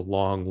 engineer. I have a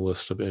long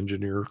list of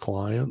engineer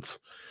clients.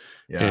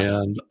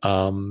 Yeah.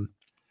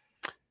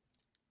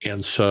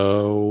 And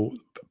so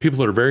people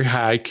that are very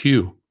high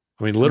IQ,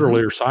 I mean,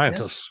 literally are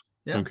scientists.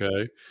 Yeah.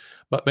 Okay.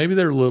 But maybe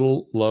they're a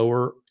little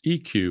lower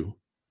EQ.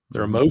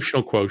 Their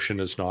emotional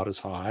quotient is not as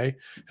high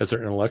as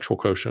their intellectual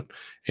quotient.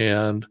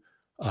 And,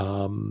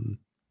 the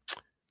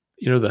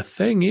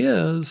thing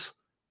is,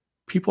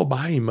 people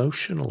buy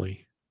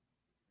emotionally.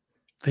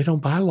 They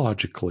don't buy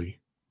logically.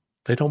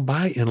 They don't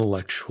buy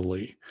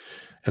intellectually.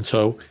 And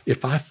so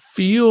if I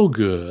feel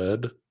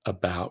good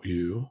about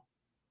you,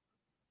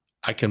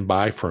 I can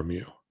buy from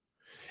you.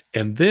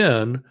 And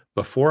then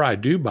before I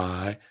do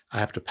buy, I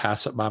have to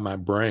pass it by my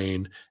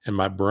brain. And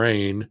my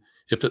brain,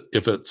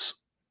 if it's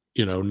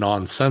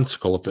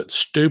nonsensical, if it's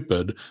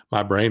stupid,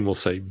 my brain will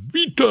say,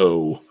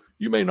 veto,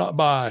 you may not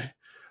buy.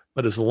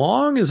 But as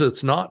long as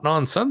it's not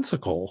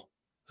nonsensical,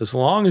 as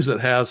long as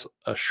it has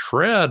a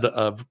shred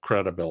of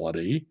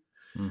credibility,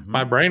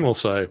 my brain will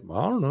say, I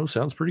don't know,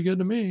 sounds pretty good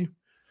to me.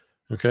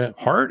 Okay.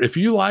 Heart, if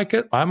you like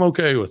it, I'm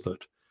okay with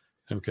it.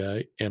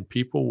 Okay. And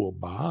people will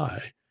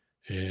buy.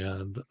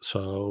 And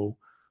so,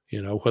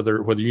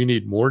 whether you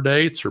need more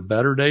dates or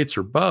better dates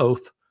or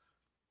both,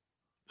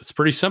 it's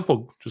pretty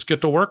simple. Just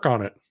get to work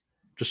on it.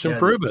 Just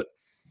improve it.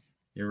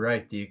 You're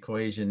right. The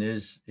equation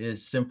is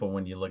simple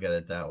when you look at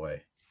it that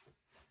way.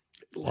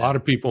 A lot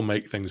of people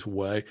make things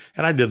way,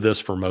 and I did this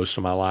for most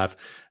of my life.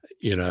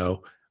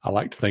 I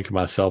like to think of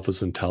myself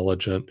as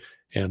intelligent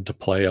and to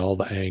play all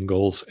the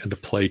angles and to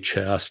play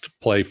chess, to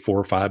play 4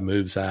 or 5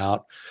 moves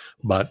out.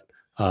 But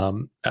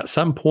at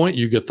some point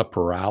you get the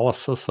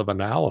paralysis of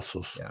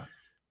analysis. Yeah.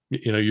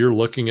 You're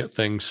looking at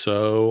things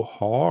so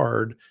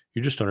hard,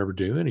 you just don't ever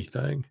do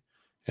anything.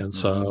 And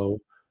so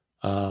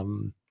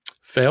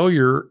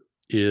failure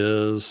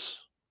is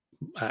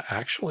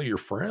actually your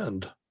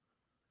friend.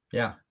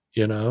 Yeah.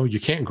 You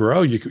can't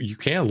grow. You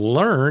can't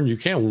learn. You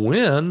can't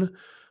win,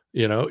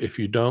 if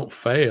you don't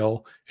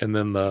fail. And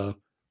then the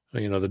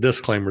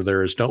disclaimer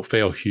there is don't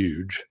fail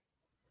huge.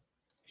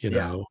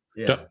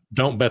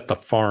 Don't bet the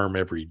farm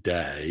every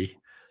day.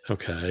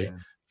 Okay. Yeah.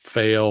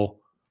 Fail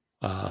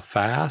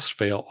fast,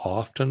 fail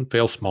often,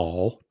 fail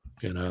small,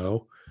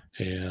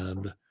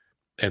 and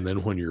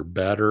then when you're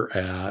better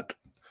at,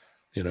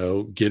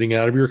 getting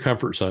out of your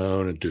comfort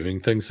zone and doing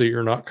things that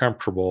you're not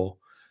comfortable,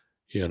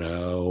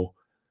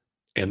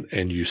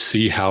 and you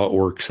see how it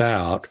works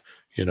out,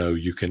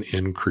 you can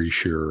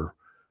increase your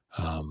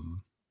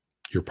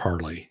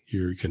parlay,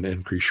 you can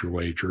increase your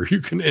wager,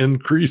 you can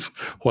increase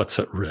what's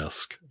at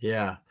risk.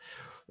 Yeah.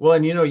 Well,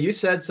 and you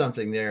said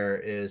something there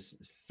is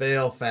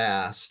fail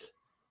fast,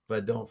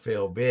 but don't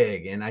fail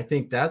big. And I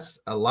think that's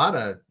a lot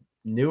of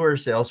newer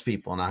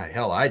salespeople. And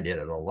I did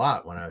it a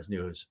lot when I was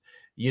new.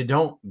 You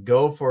don't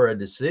go for a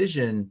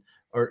decision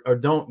or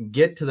don't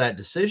get to that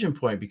decision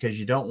point because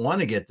you don't want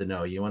to get the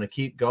no. You want to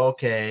keep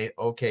okay,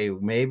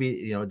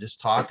 maybe,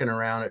 just talking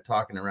around it.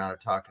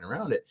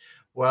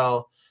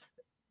 Well,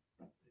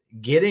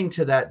 getting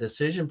to that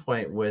decision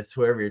point with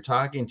whoever you're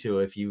talking to,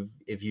 if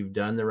you've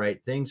done the right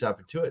things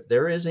up to it,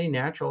 there is a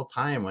natural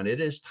time when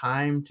it is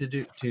time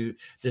to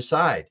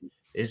decide,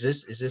 is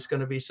this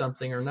going to be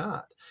something or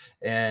not?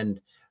 And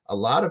a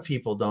lot of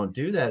people don't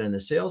do that in the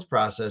sales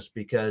process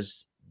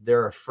because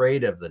they're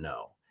afraid of the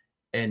no.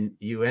 And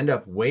you end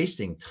up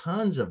wasting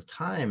tons of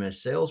time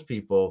as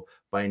salespeople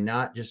by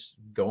not just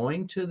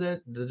going to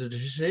the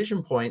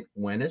decision point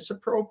when it's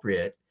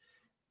appropriate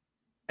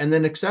and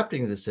then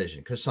accepting the decision,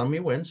 because some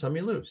you win, some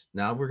you lose.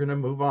 Now we're going to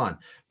move on.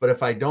 But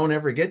if I don't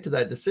ever get to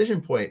that decision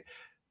point,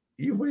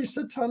 you waste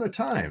a ton of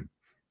time.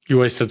 You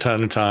waste a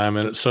ton of time,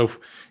 and it's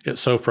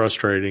so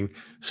frustrating.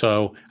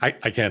 So I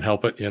can't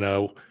help it.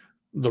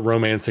 The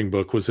romancing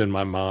book was in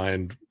my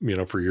mind,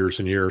 for years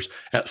and years.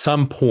 At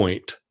some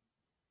point,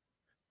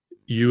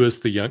 you as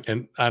the young,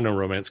 and I know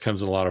romance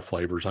comes in a lot of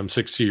flavors. I'm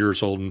 60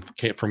 years old and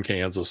from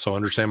Kansas, so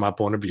understand my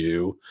point of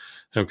view.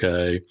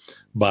 Okay.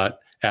 But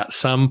at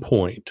some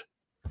point,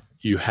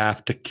 you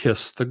have to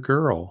kiss the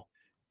girl.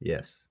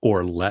 Yes.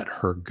 Or let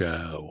her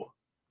go.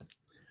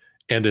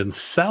 And in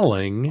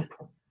selling,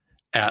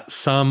 at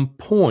some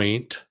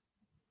point,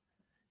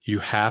 you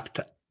have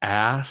to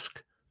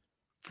ask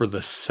for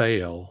the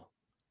sale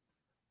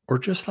or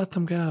just let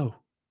them go.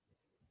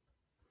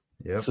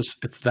 Yep.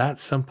 It's that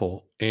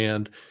simple.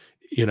 And,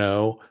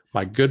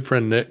 my good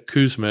friend Nick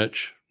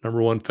Kuzmich,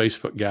 #1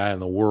 Facebook guy in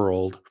the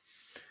world,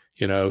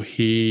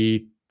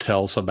 he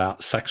tells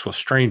about sex with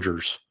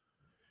strangers.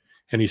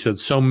 And he said,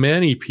 so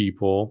many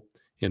people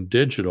in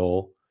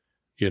digital,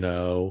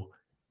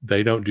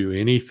 they don't do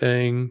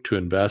anything to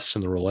invest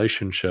in the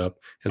relationship.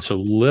 And so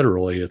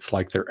literally it's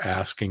like they're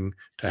asking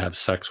to have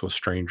sex with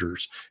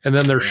strangers. And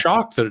then they're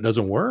shocked that it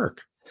doesn't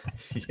work.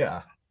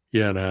 Yeah.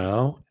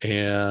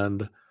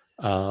 And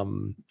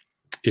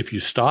if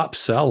you stop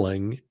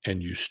selling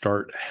and you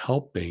start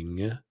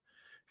helping,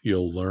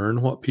 you'll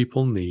learn what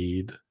people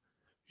need.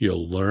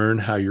 You'll learn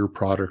how your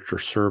product or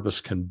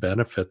service can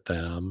benefit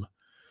them.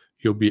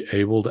 you'll be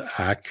able to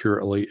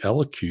accurately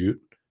elocute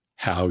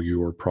how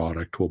your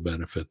product will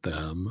benefit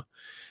them.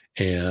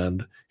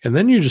 And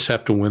then you just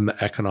have to win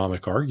the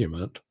economic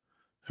argument.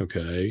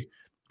 Okay.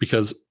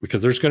 Because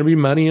there's going to be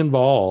money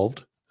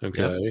involved.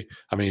 Okay. Yep.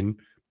 I mean,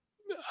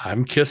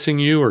 I'm kissing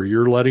you or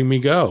you're letting me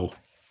go.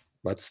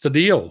 That's the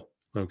deal.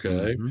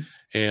 Okay. Mm-hmm.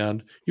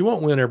 And you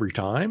won't win every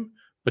time,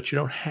 but you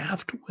don't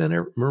have to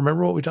win.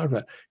 Remember what we talked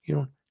about. You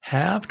don't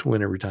have to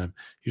win every time.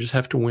 You just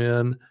have to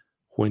win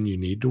when you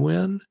need to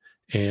win.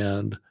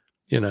 And,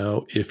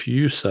 if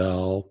you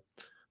sell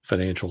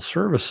financial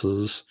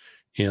services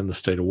in the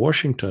state of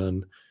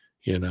Washington,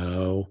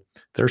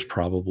 there's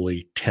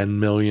probably 10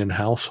 million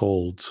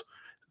households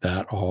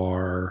that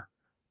are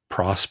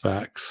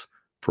prospects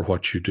for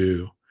what you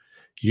do.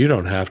 You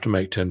don't have to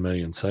make 10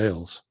 million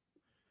sales.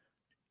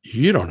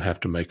 You don't have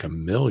to make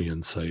 1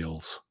 million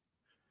sales.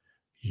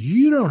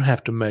 You don't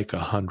have to make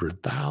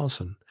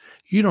 100,000.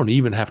 You don't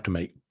even have to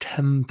make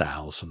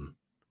 10,000.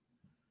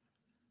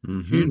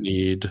 Mm-hmm. You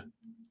need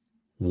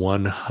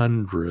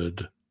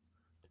 100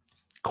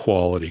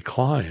 quality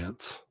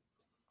clients.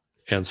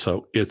 And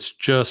so it's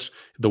just,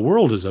 the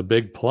world is a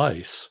big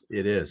place.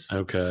 It is.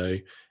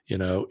 Okay.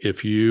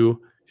 If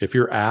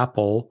you're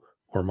Apple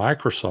or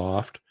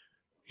Microsoft,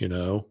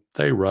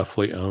 they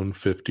roughly own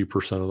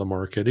 50% of the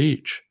market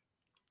each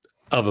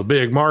of a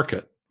big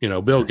market.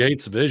 Bill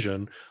Gates'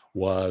 vision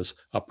was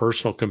a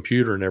personal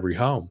computer in every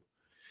home.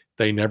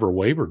 They never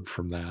wavered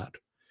from that.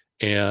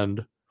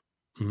 And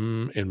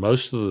in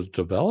most of the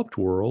developed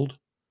world,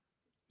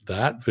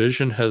 that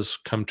vision has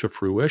come to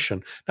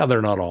fruition. Now,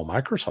 they're not all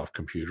Microsoft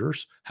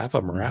computers. Half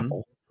of them are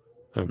Apple.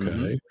 Okay.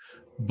 Mm-hmm.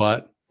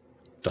 But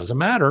doesn't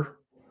matter.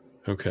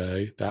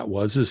 Okay. That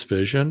was his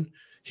vision.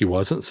 He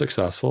wasn't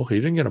successful. He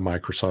didn't get a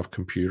Microsoft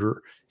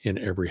computer in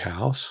every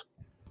house.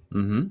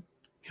 Mm-hmm.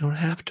 You don't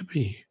have to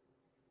be.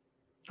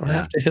 You don't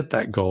have to hit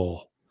that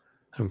goal.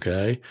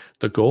 Okay.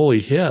 The goal he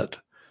hit,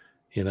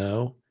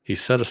 he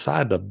set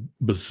aside $1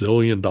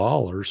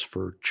 bazillion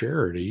for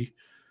charity.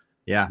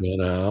 Yeah.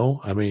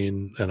 I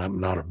mean, and I'm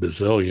not a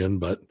bazillion,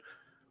 but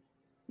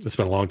it's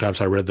been a long time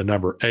since I read the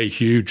number, a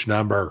huge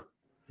number.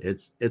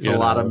 It's a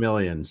lot of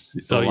millions.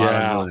 It's a lot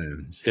of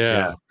millions.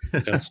 Yeah.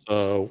 And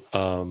so,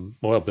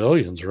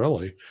 billions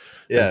really.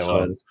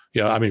 Yeah. And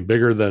so, I mean,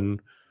 bigger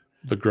than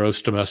the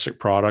gross domestic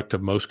product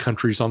of most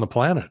countries on the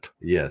planet.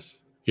 Yes.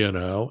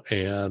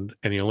 And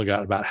he only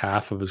got about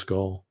half of his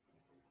goal.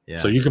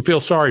 Yeah. So you can feel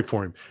sorry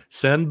for him.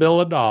 Send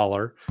Bill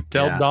 $1.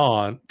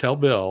 Tell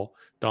Bill,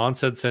 Don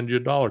said send you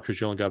 $1 because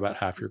you only got about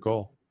half your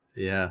goal.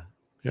 Yeah.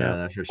 Yeah,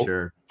 that's for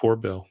sure. Poor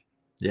Bill.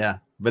 Yeah.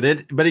 But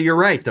you're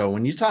right though.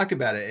 When you talk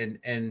about it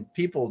and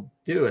people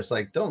do, it's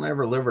like, don't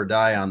ever live or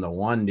die on the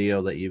one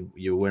deal that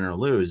you win or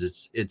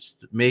lose. It's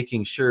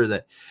making sure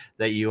that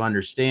you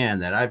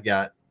understand that I've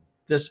got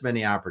this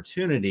many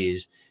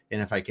opportunities.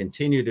 And if I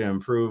continue to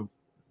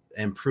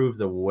improve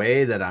the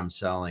way that I'm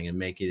selling and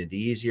making it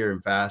easier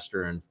and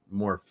faster and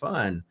more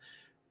fun,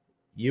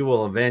 you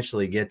will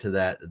eventually get to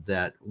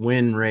that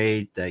win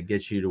rate that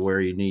gets you to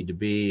where you need to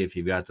be if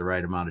you've got the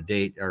right amount of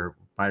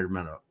right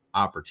amount of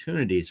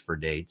opportunities for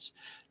dates,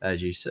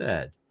 as you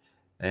said.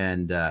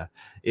 And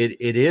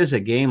it is a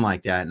game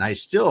like that. And I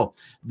still,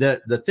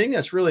 the thing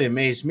that's really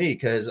amazed me,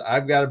 because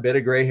I've got a bit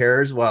of gray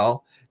hair as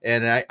well,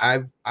 and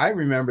I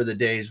remember the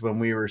days when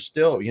we were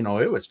still,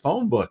 it was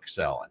phone book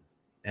selling.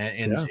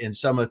 In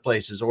some of the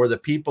places, or the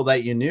people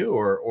that you knew,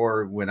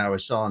 or when I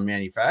was selling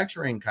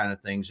manufacturing kind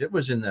of things, it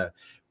was in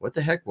what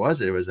the heck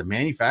was it? It was a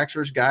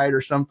manufacturer's guide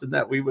or something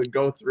that we would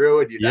go through,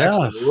 and you'd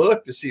actually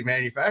look to see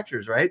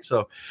manufacturers, right?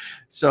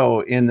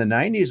 So in the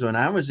 90s, when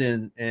I was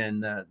in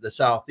the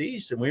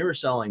Southeast and we were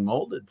selling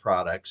molded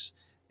products,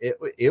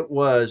 it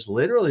was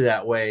literally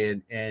that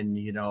way.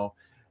 And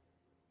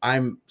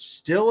I'm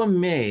still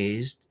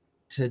amazed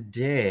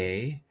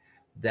today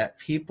that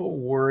people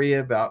worry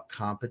about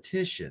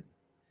competition,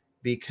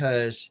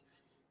 because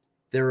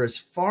there is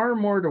far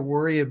more to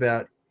worry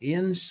about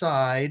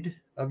inside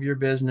of your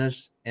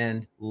business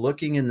and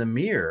looking in the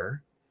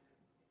mirror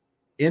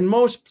in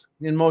most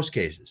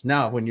cases.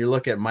 Now, when you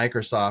look at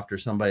Microsoft or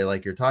somebody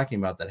like you're talking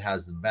about that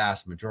has the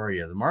vast majority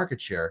of the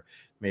market share,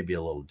 maybe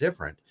a little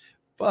different,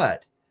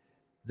 but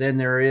then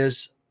there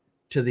is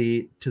to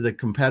the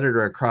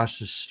competitor across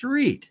the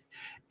street.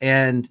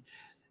 And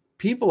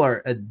people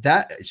are,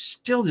 that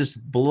still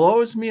just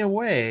blows me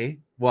away.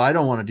 Well, I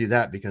don't want to do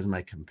that because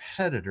my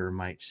competitor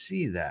might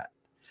see that.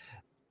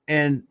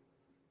 And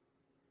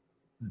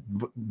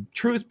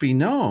truth be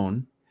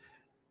known,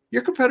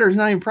 your competitor's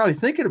not even probably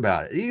thinking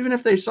about it. Even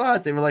if they saw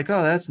it, they were like,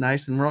 oh, that's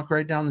nice, and walk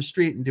right down the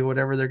street and do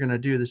whatever they're going to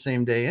do the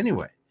same day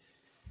anyway.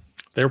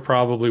 They're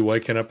probably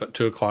waking up at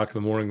 2:00 in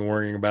the morning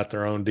worrying about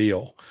their own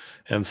deal.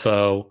 And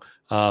so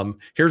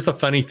here's the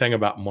funny thing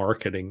about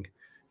marketing.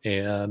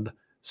 And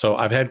so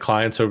I've had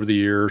clients over the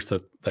years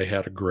that they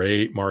had a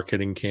great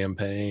marketing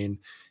campaign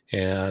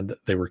and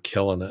they were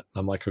killing it.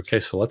 I'm like, okay,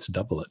 so let's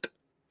double it.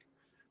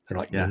 They're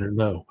like,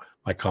 no,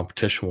 my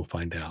competition will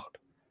find out.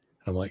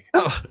 I'm like,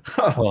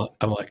 well,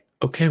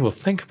 okay, well,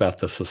 think about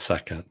this a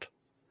second.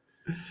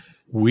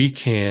 We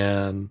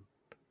can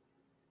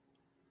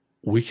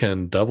we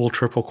can double,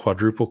 triple,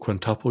 quadruple,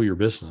 quintuple your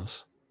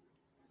business,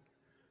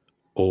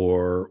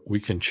 or we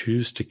can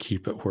choose to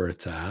keep it where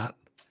it's at.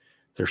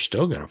 They're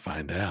still going to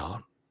find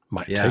out.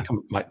 Might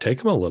take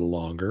them a little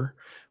longer,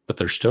 but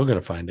they're still going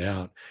to find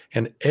out.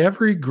 And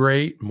every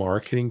great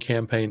marketing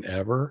campaign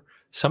ever,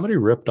 somebody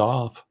ripped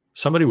off.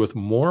 Somebody with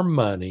more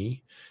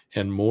money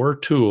and more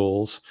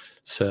tools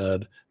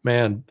said,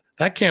 man,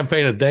 that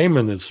campaign of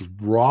Damon is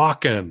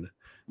rocking.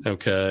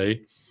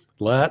 Okay.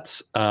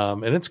 Let's,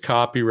 and it's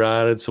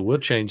copyrighted. So we'll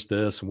change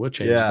this and we'll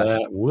change that.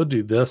 And we'll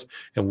do this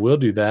and we'll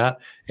do that.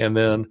 And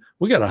then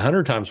we got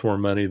 100 times more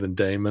money than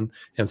Damon.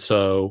 And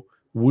so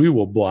we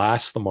will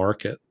blast the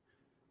market.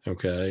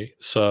 Okay.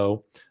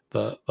 So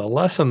the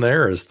lesson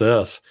there is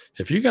this: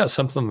 if you got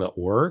something that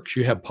works,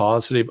 you have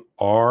positive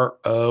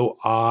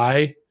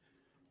ROI,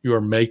 you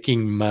are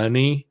making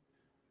money.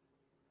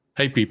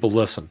 Hey, people,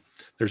 listen,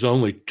 there's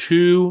only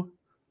 2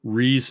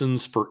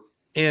 reasons for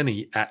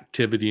any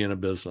activity in a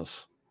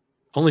business.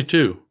 Only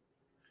 2.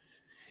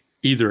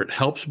 Either it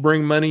helps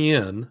bring money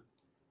in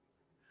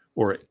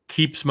or it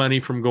keeps money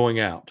from going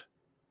out.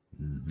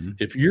 Mm-hmm.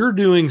 If you're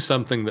doing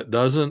something that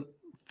doesn't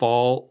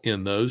fall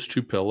in those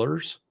 2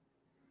 pillars,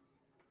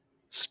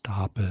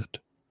 stop it.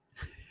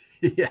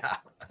 Yeah.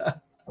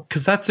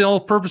 Because that's the whole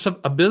purpose of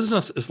a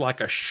business. Is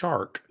like a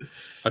shark.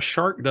 A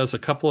shark does a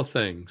couple of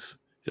things.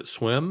 It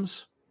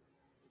swims,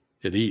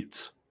 it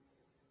eats.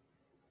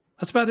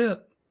 That's about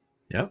it.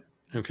 Yep.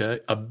 Okay.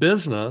 A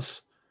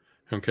business,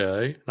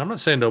 okay. I'm not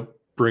saying don't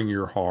bring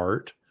your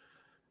heart.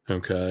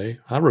 Okay.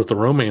 I wrote the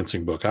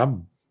romancing book. I'm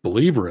a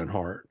believer in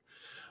heart.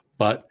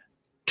 But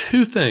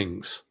 2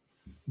 things: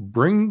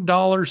 bring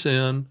dollars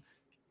in,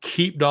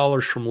 keep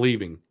dollars from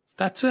leaving.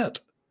 That's it.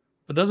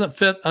 If it doesn't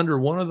fit under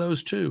one of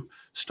those 2,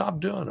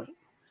 stop doing it.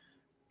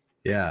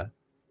 Yeah.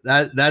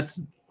 That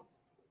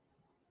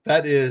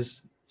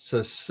is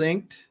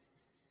succinct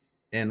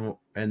and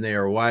they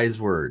are wise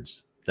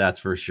words. That's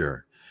for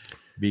sure.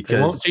 Because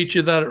they won't teach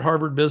you that at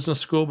Harvard Business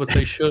School, but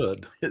they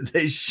should.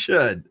 They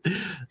should.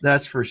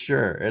 That's for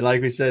sure. And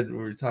like we said, we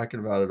were talking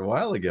about it a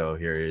while ago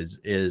here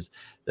is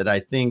that I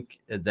think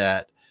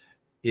that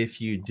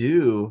if you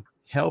do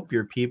help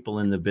your people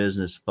in the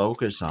business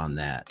focus on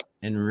that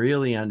and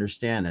really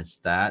understand it's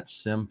that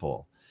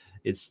simple.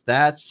 It's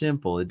that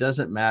simple. It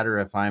doesn't matter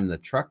if I'm the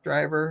truck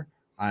driver,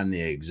 I'm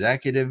the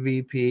executive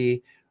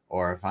VP,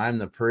 or if I'm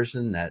the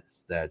person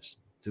that's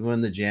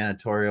doing the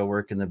janitorial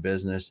work in the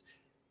business.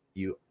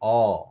 You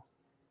all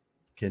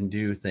can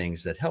do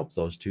things that help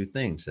those 2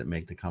 things that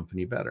make the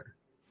company better.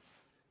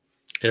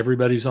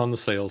 Everybody's on the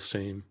sales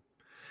team.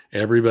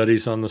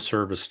 Everybody's on the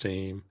service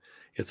team.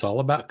 It's all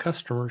about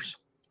customers.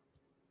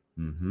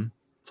 Mm-hmm.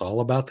 It's all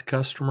about the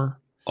customer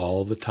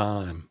all the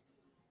time.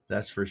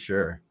 That's for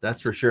sure.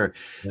 That's for sure.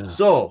 Yeah.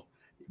 So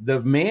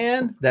the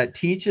man that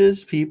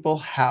teaches people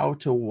how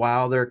to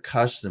wow their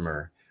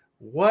customer,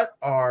 what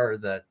are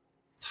the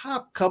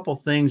top couple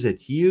things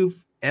that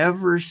you've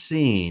ever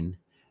seen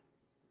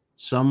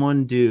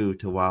someone do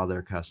to wow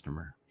their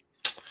customer?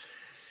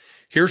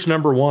 Here's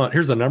number 1.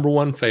 Here's the number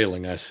 1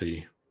 failing I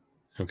see.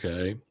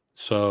 Okay.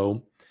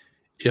 So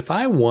if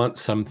I want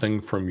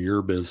something from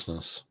your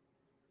business,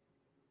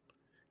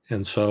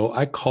 and so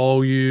I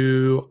call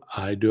you,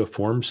 I do a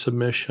form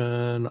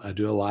submission, I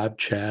do a live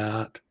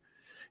chat.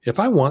 If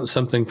I want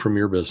something from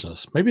your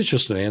business, maybe it's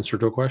just an answer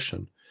to a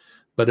question,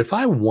 but if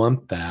I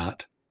want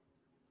that,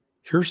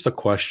 here's the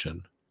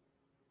question: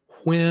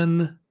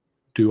 when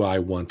do I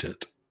want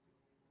it?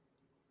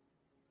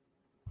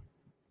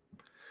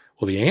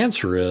 Well, the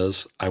answer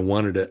is I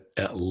wanted it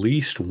at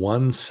least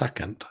 1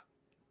 second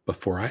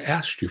before I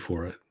asked you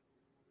for it,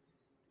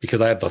 because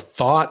I had the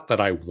thought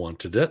that I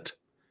wanted it,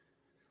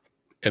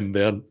 and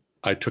then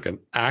I took an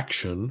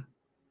action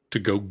to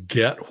go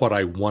get what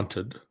I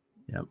wanted.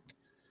 Yep.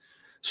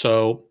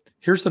 So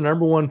here's the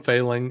number 1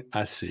 failing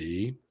I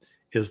see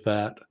is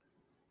that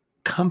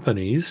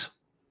companies,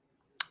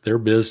 their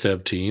biz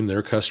dev team,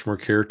 their customer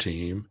care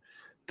team,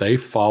 they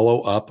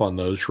follow up on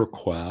those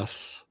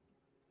requests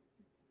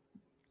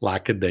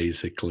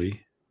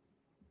lackadaisically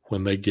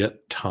when they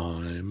get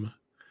time,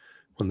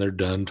 when they're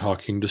done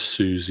talking to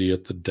Susie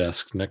at the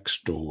desk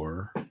next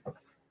door.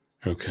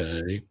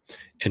 Okay.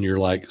 And you're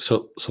like,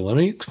 so let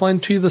me explain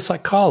to you the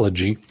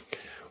psychology.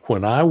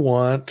 When I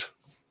want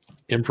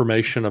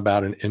information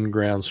about an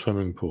in-ground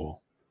swimming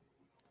pool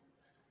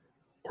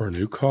or a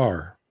new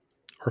car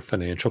or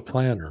financial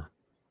planner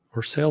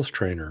or sales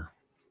trainer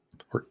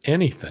or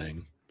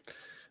anything,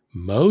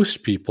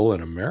 most people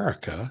in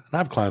America, and I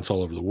have clients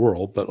all over the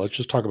world, but let's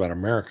just talk about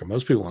America.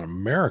 Most people in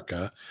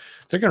America,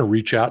 they're going to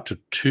reach out to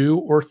 2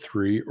 or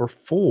 3 or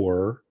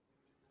 4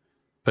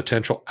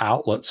 potential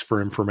outlets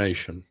for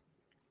information.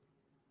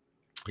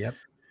 Yep.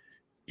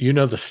 You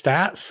know, the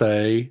stats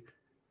say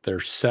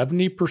there's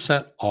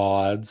 70%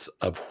 odds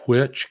of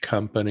which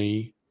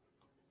company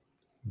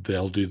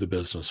they'll do the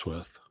business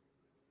with.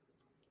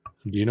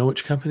 Do you know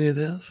which company it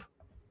is?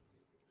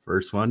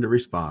 First one to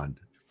respond.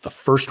 The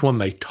first one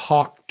they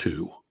talk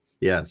to.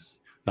 Yes.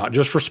 Not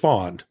just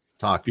respond.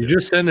 Talk to. If you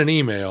just send an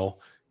email,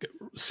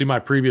 See my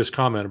previous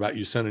comment about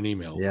you sent an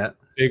email. Yeah.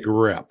 Big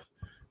rep.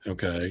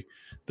 Okay.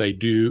 They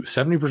do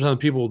 70% of the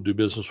people do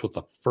business with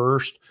the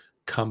first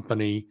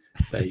company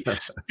they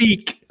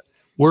speak.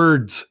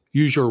 Words,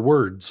 use your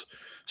words.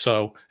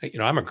 So,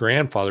 I'm a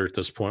grandfather at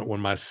this point.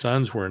 When my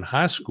sons were in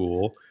high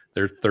school,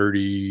 they're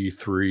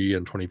 33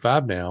 and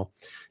 25 now,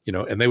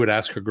 and they would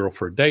ask a girl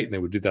for a date and they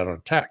would do that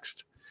on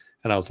text.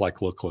 And I was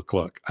like,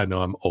 look, I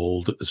know I'm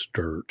old as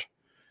dirt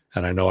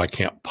and I know I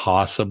can't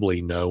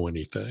possibly know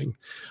anything,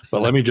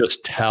 but let me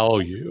just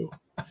tell you,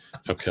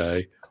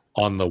 okay,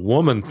 on the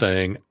woman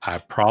thing, I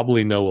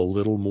probably know a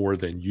little more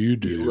than you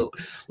do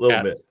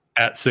little bit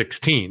at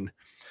 16.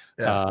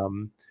 Yeah.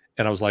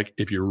 And I was like,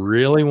 if you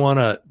really want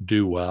to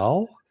do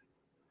well,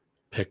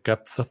 pick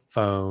up the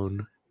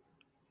phone,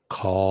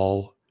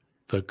 call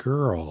the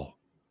girl.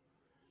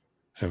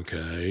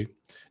 Okay.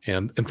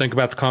 And think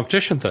about the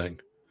competition thing.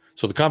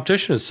 So the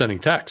competition is sending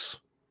texts.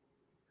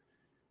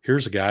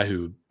 Here's a guy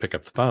who pick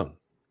up the phone.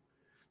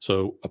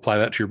 So apply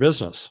that to your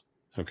business.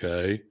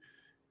 Okay.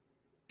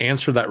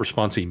 Answer that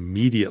response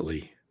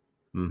immediately.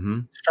 Mm-hmm.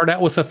 Start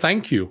out with a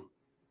thank you.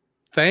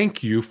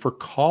 Thank you for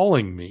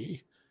calling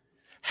me.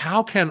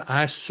 How can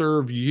I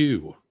serve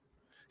you?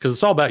 Because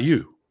it's all about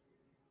you.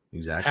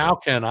 Exactly. How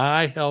can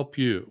I help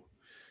you?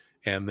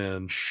 And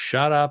then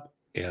shut up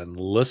and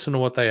listen to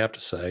what they have to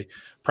say.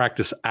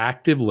 Practice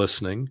active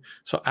listening.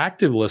 So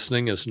active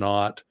listening is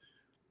not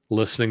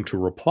listening to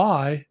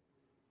reply.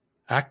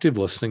 Active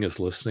listening is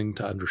listening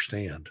to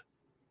understand.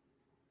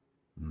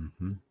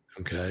 Mm-hmm.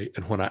 Okay.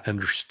 And when I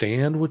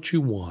understand what you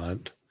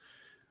want,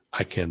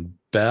 I can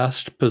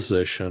best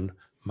position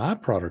my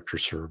product or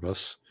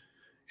service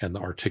and the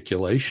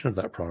articulation of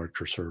that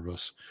product or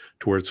service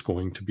to where it's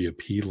going to be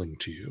appealing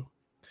to you.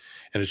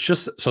 And it's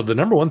just, so the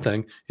number one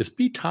thing is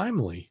be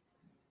timely.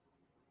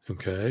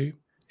 Okay.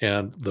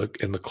 And the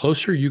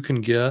closer you can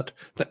get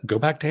that, go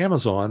back to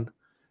Amazon.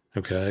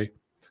 Okay.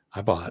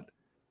 I bought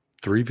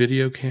 3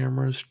 video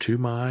cameras, 2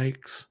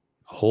 mics,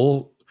 a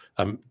whole,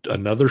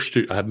 another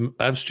studio.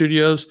 I have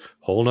studios,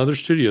 whole another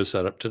studio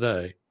set up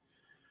today.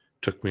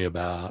 Took me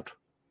about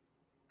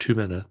 2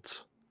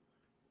 minutes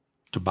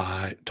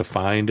to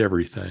find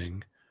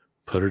everything,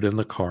 put it in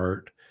the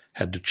cart,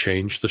 had to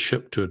change the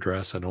ship to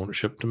address. I don't want it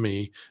shipped to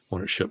me, I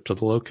want it shipped to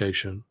the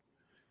location.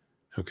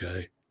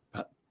 Okay.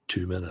 About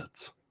 2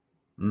 minutes.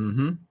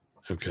 Mm-hmm.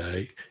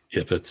 Okay.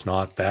 If it's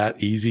not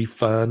that easy,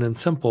 fun, and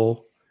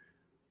simple,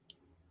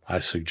 I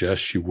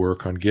suggest you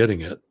work on getting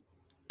it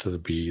to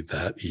be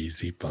that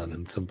easy, fun,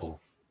 and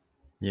simple.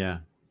 Yeah.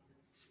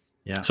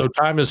 Yeah. So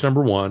time is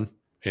number one,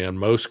 and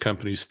most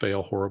companies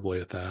fail horribly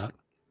at that.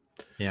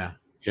 Yeah.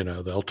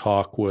 They'll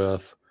talk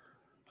with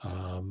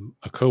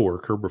a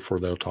coworker before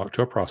they'll talk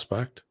to a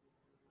prospect.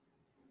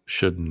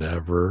 Should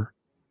never,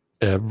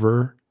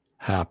 ever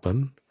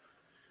happen.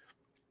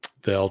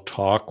 They'll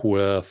talk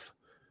with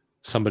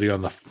somebody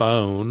on the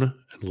phone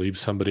and leave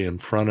somebody in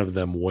front of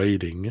them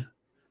waiting.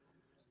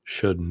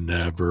 Should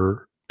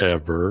never,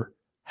 ever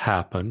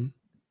happen.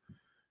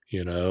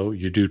 You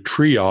do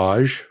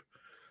triage.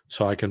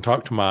 So I can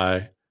talk to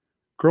my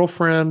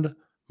girlfriend,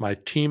 my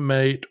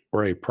teammate,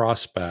 or a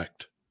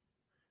prospect.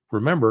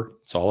 Remember,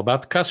 it's all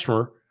about the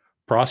customer.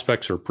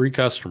 Prospects are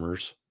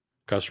pre-customers.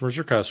 Customers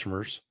are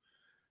customers.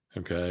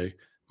 Okay.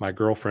 My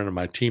girlfriend and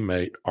my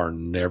teammate are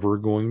never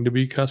going to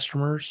be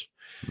customers.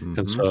 Mm-hmm.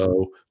 And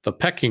so the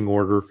pecking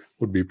order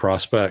would be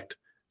prospect,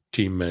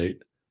 teammate,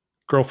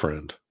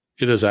 girlfriend.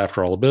 It is,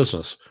 after all, a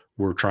business.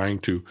 We're trying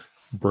to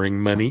bring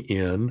money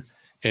in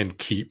and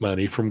keep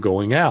money from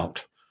going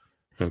out.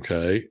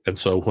 Okay. And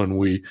so when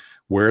we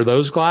wear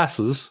those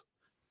glasses,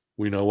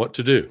 we know what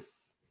to do.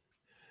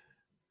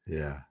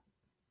 Yeah.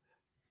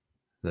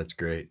 That's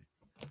great.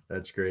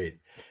 That's great.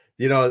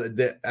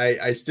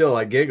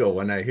 I giggle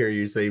when I hear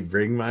you say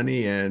bring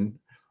money in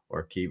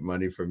or keep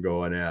money from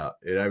going out.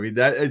 And I mean,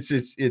 that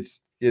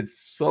it's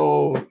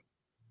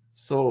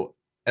so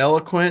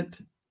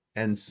eloquent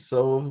and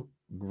so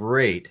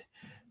great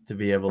to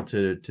be able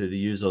to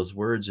use those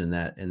words in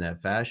that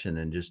fashion,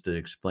 and just to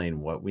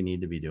explain what we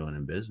need to be doing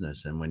in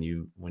business. And when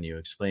you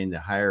explain the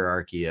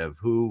hierarchy of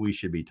who we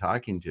should be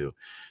talking to,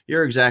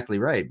 you're exactly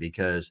right,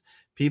 because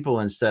people,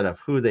 instead of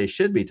who they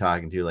should be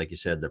talking to, like you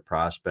said, the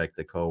prospect,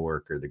 the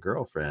coworker, the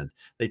girlfriend,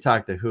 they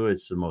talk to who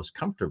it's the most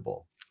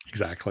comfortable.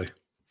 Exactly.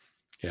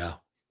 Yeah.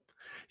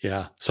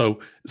 Yeah. So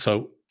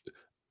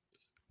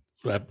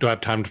do I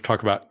have time to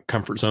talk about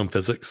comfort zone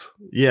physics?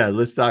 Yeah,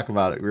 let's talk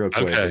about it real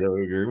quick. Okay.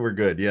 We're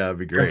good. Yeah, it'd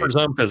be great. Comfort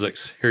zone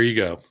physics. Here you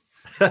go.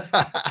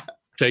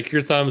 Take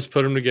your thumbs,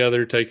 put them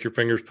together. Take your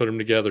fingers, put them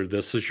together.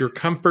 This is your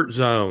comfort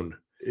zone.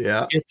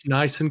 Yeah. It's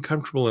nice and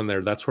comfortable in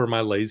there. That's where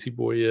my lazy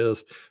boy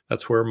is.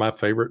 That's where my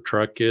favorite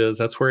truck is.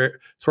 That's where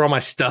all my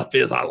stuff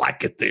is. I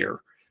like it there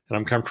and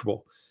I'm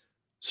comfortable.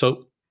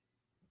 So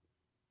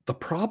the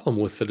problem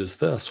with it is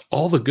this: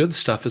 all the good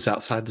stuff is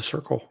outside the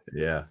circle.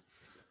 Yeah.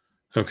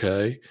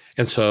 Okay.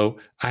 And so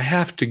I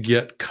have to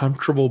get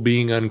comfortable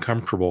being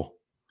uncomfortable.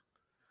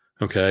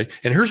 Okay.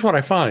 And here's what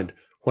I find: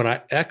 when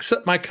I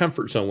exit my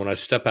comfort zone, when I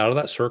step out of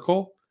that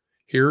circle,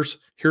 here's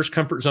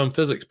comfort zone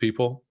physics,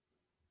 people.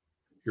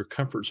 your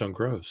comfort zone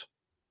grows.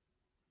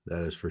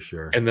 That is for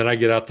sure. And then I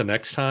get out the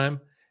next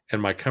time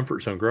and my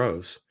comfort zone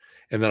grows.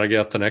 And then I get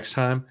out the next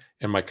time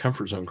and my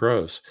comfort zone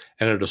grows.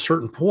 And at a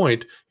certain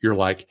point, you're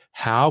like,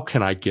 how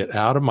can I get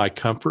out of my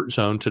comfort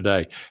zone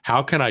today?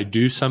 How can I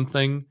do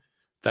something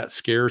that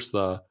scares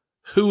the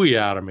hooey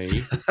out of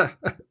me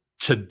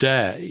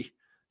today?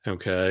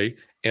 Okay.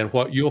 And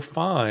what you'll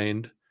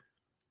find,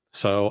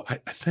 so I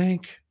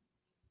think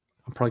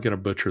I'm probably going to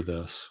butcher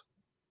this.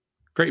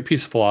 Great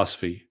piece of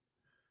philosophy.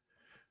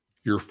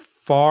 You're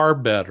far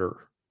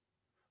better,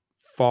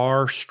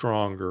 far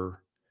stronger,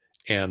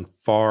 and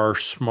far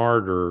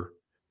smarter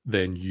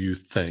than you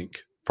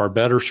think. Far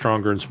better,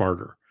 stronger, and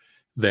smarter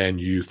than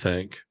you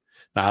think.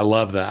 Now, I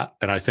love that.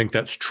 And I think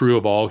that's true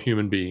of all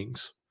human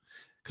beings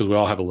because we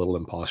all have a little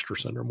imposter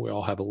syndrome. We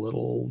all have a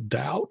little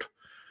doubt.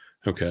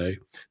 Okay.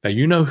 Now,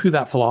 you know who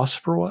that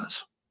philosopher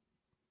was?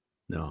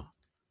 No.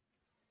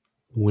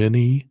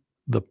 Winnie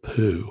the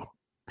Pooh.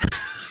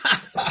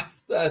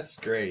 That's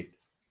great.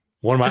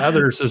 One of my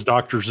others is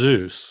Dr.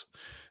 Seuss.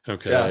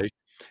 Okay. Yeah.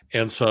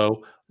 And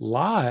so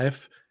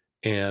life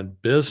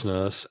and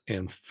business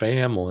and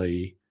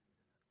family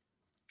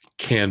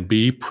can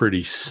be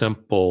pretty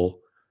simple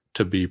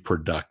to be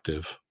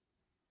productive.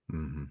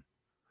 Mm-hmm.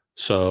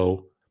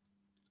 So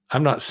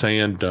I'm not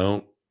saying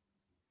don't,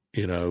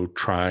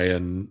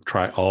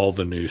 try all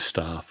the new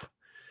stuff.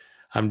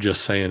 I'm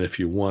just saying if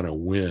you want to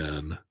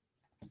win,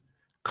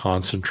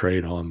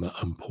 concentrate on the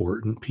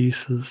important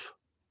pieces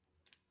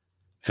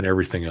and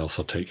everything else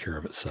will take care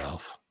of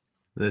itself.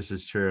 This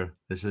is true.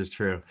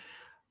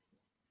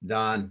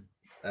 Don,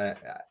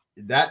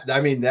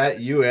 that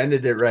you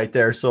ended it right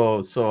there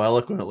so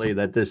eloquently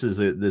that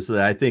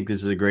I think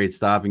this is a great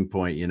stopping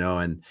point,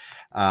 and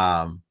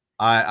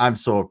I'm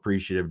so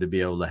appreciative to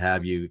be able to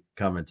have you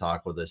come and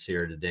talk with us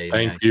here today.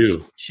 Thank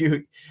you.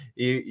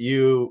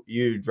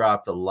 You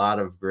dropped a lot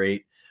of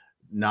great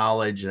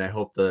knowledge, and I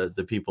hope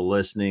the people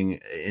listening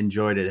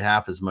enjoyed it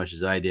half as much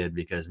as I did,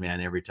 because man,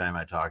 every time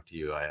I talk to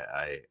you,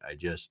 I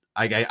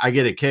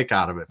get a kick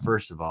out of it,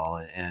 first of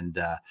all, and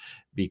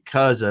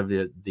because of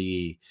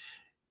the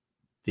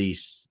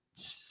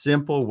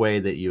simple way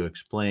that you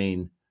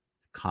explain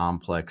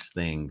complex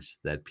things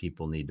that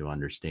people need to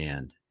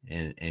understand,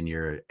 and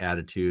your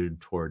attitude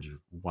towards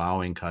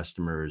wowing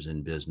customers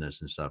in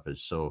business and stuff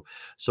is so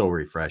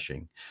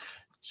refreshing.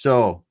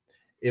 So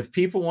if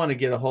people want to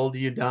get a hold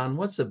of you, Don,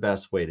 what's the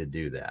best way to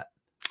do that?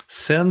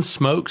 Send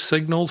smoke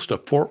signals to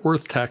Fort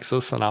Worth,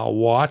 Texas, and I'll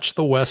watch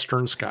the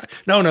western sky.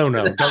 No, don't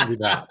do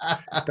that.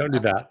 Don't do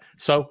that.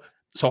 So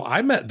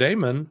I met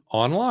Damon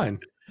online.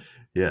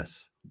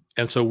 Yes.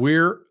 And so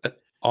we're an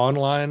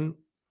online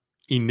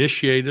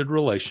initiated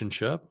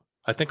relationship,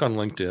 I think on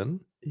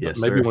LinkedIn, yes,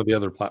 maybe sir. one of the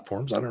other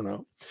platforms. I don't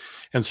know.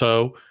 And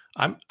so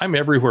I'm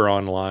everywhere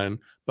online,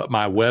 but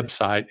my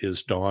website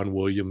is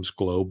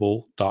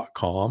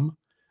donwilliamsglobal.com.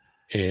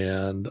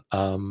 And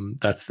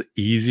that's the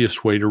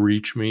easiest way to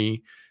reach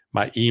me.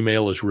 My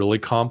email is really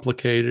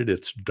complicated.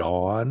 It's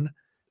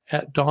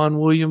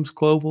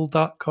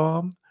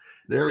dawn@donwilliamsglobal.com.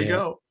 There we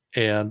go.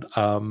 And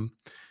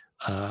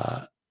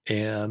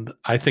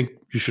I think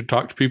you should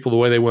talk to people the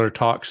way they want to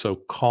talk. So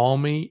call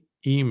me,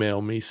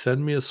 email me,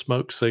 send me a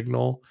smoke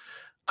signal.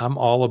 I'm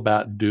all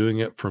about doing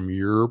it from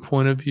your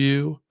point of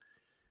view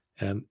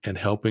and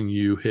helping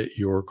you hit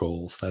your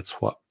goals.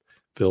 That's what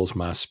fills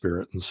my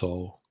spirit and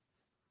soul.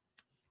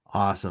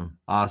 Awesome.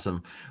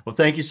 Well,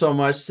 thank you so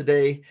much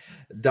today,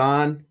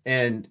 Don.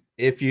 And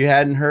if you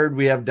hadn't heard,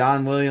 we have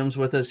Don Williams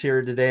with us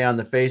here today on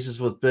the Faces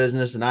with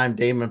Business, and I'm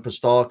Damon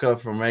Pistolka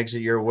from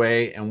Exit Your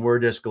Way, and we're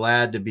just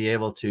glad to be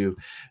able to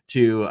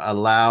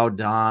allow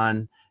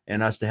Don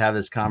and us to have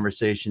this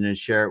conversation and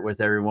share it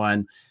with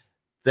everyone.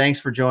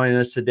 Thanks for joining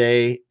us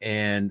today,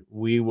 and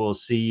we will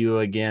see you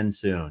again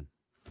soon.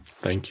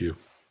 Thank you.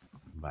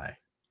 Bye.